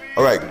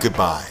 All right.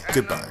 Goodbye.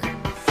 Goodbye.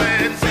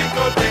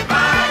 Cinco de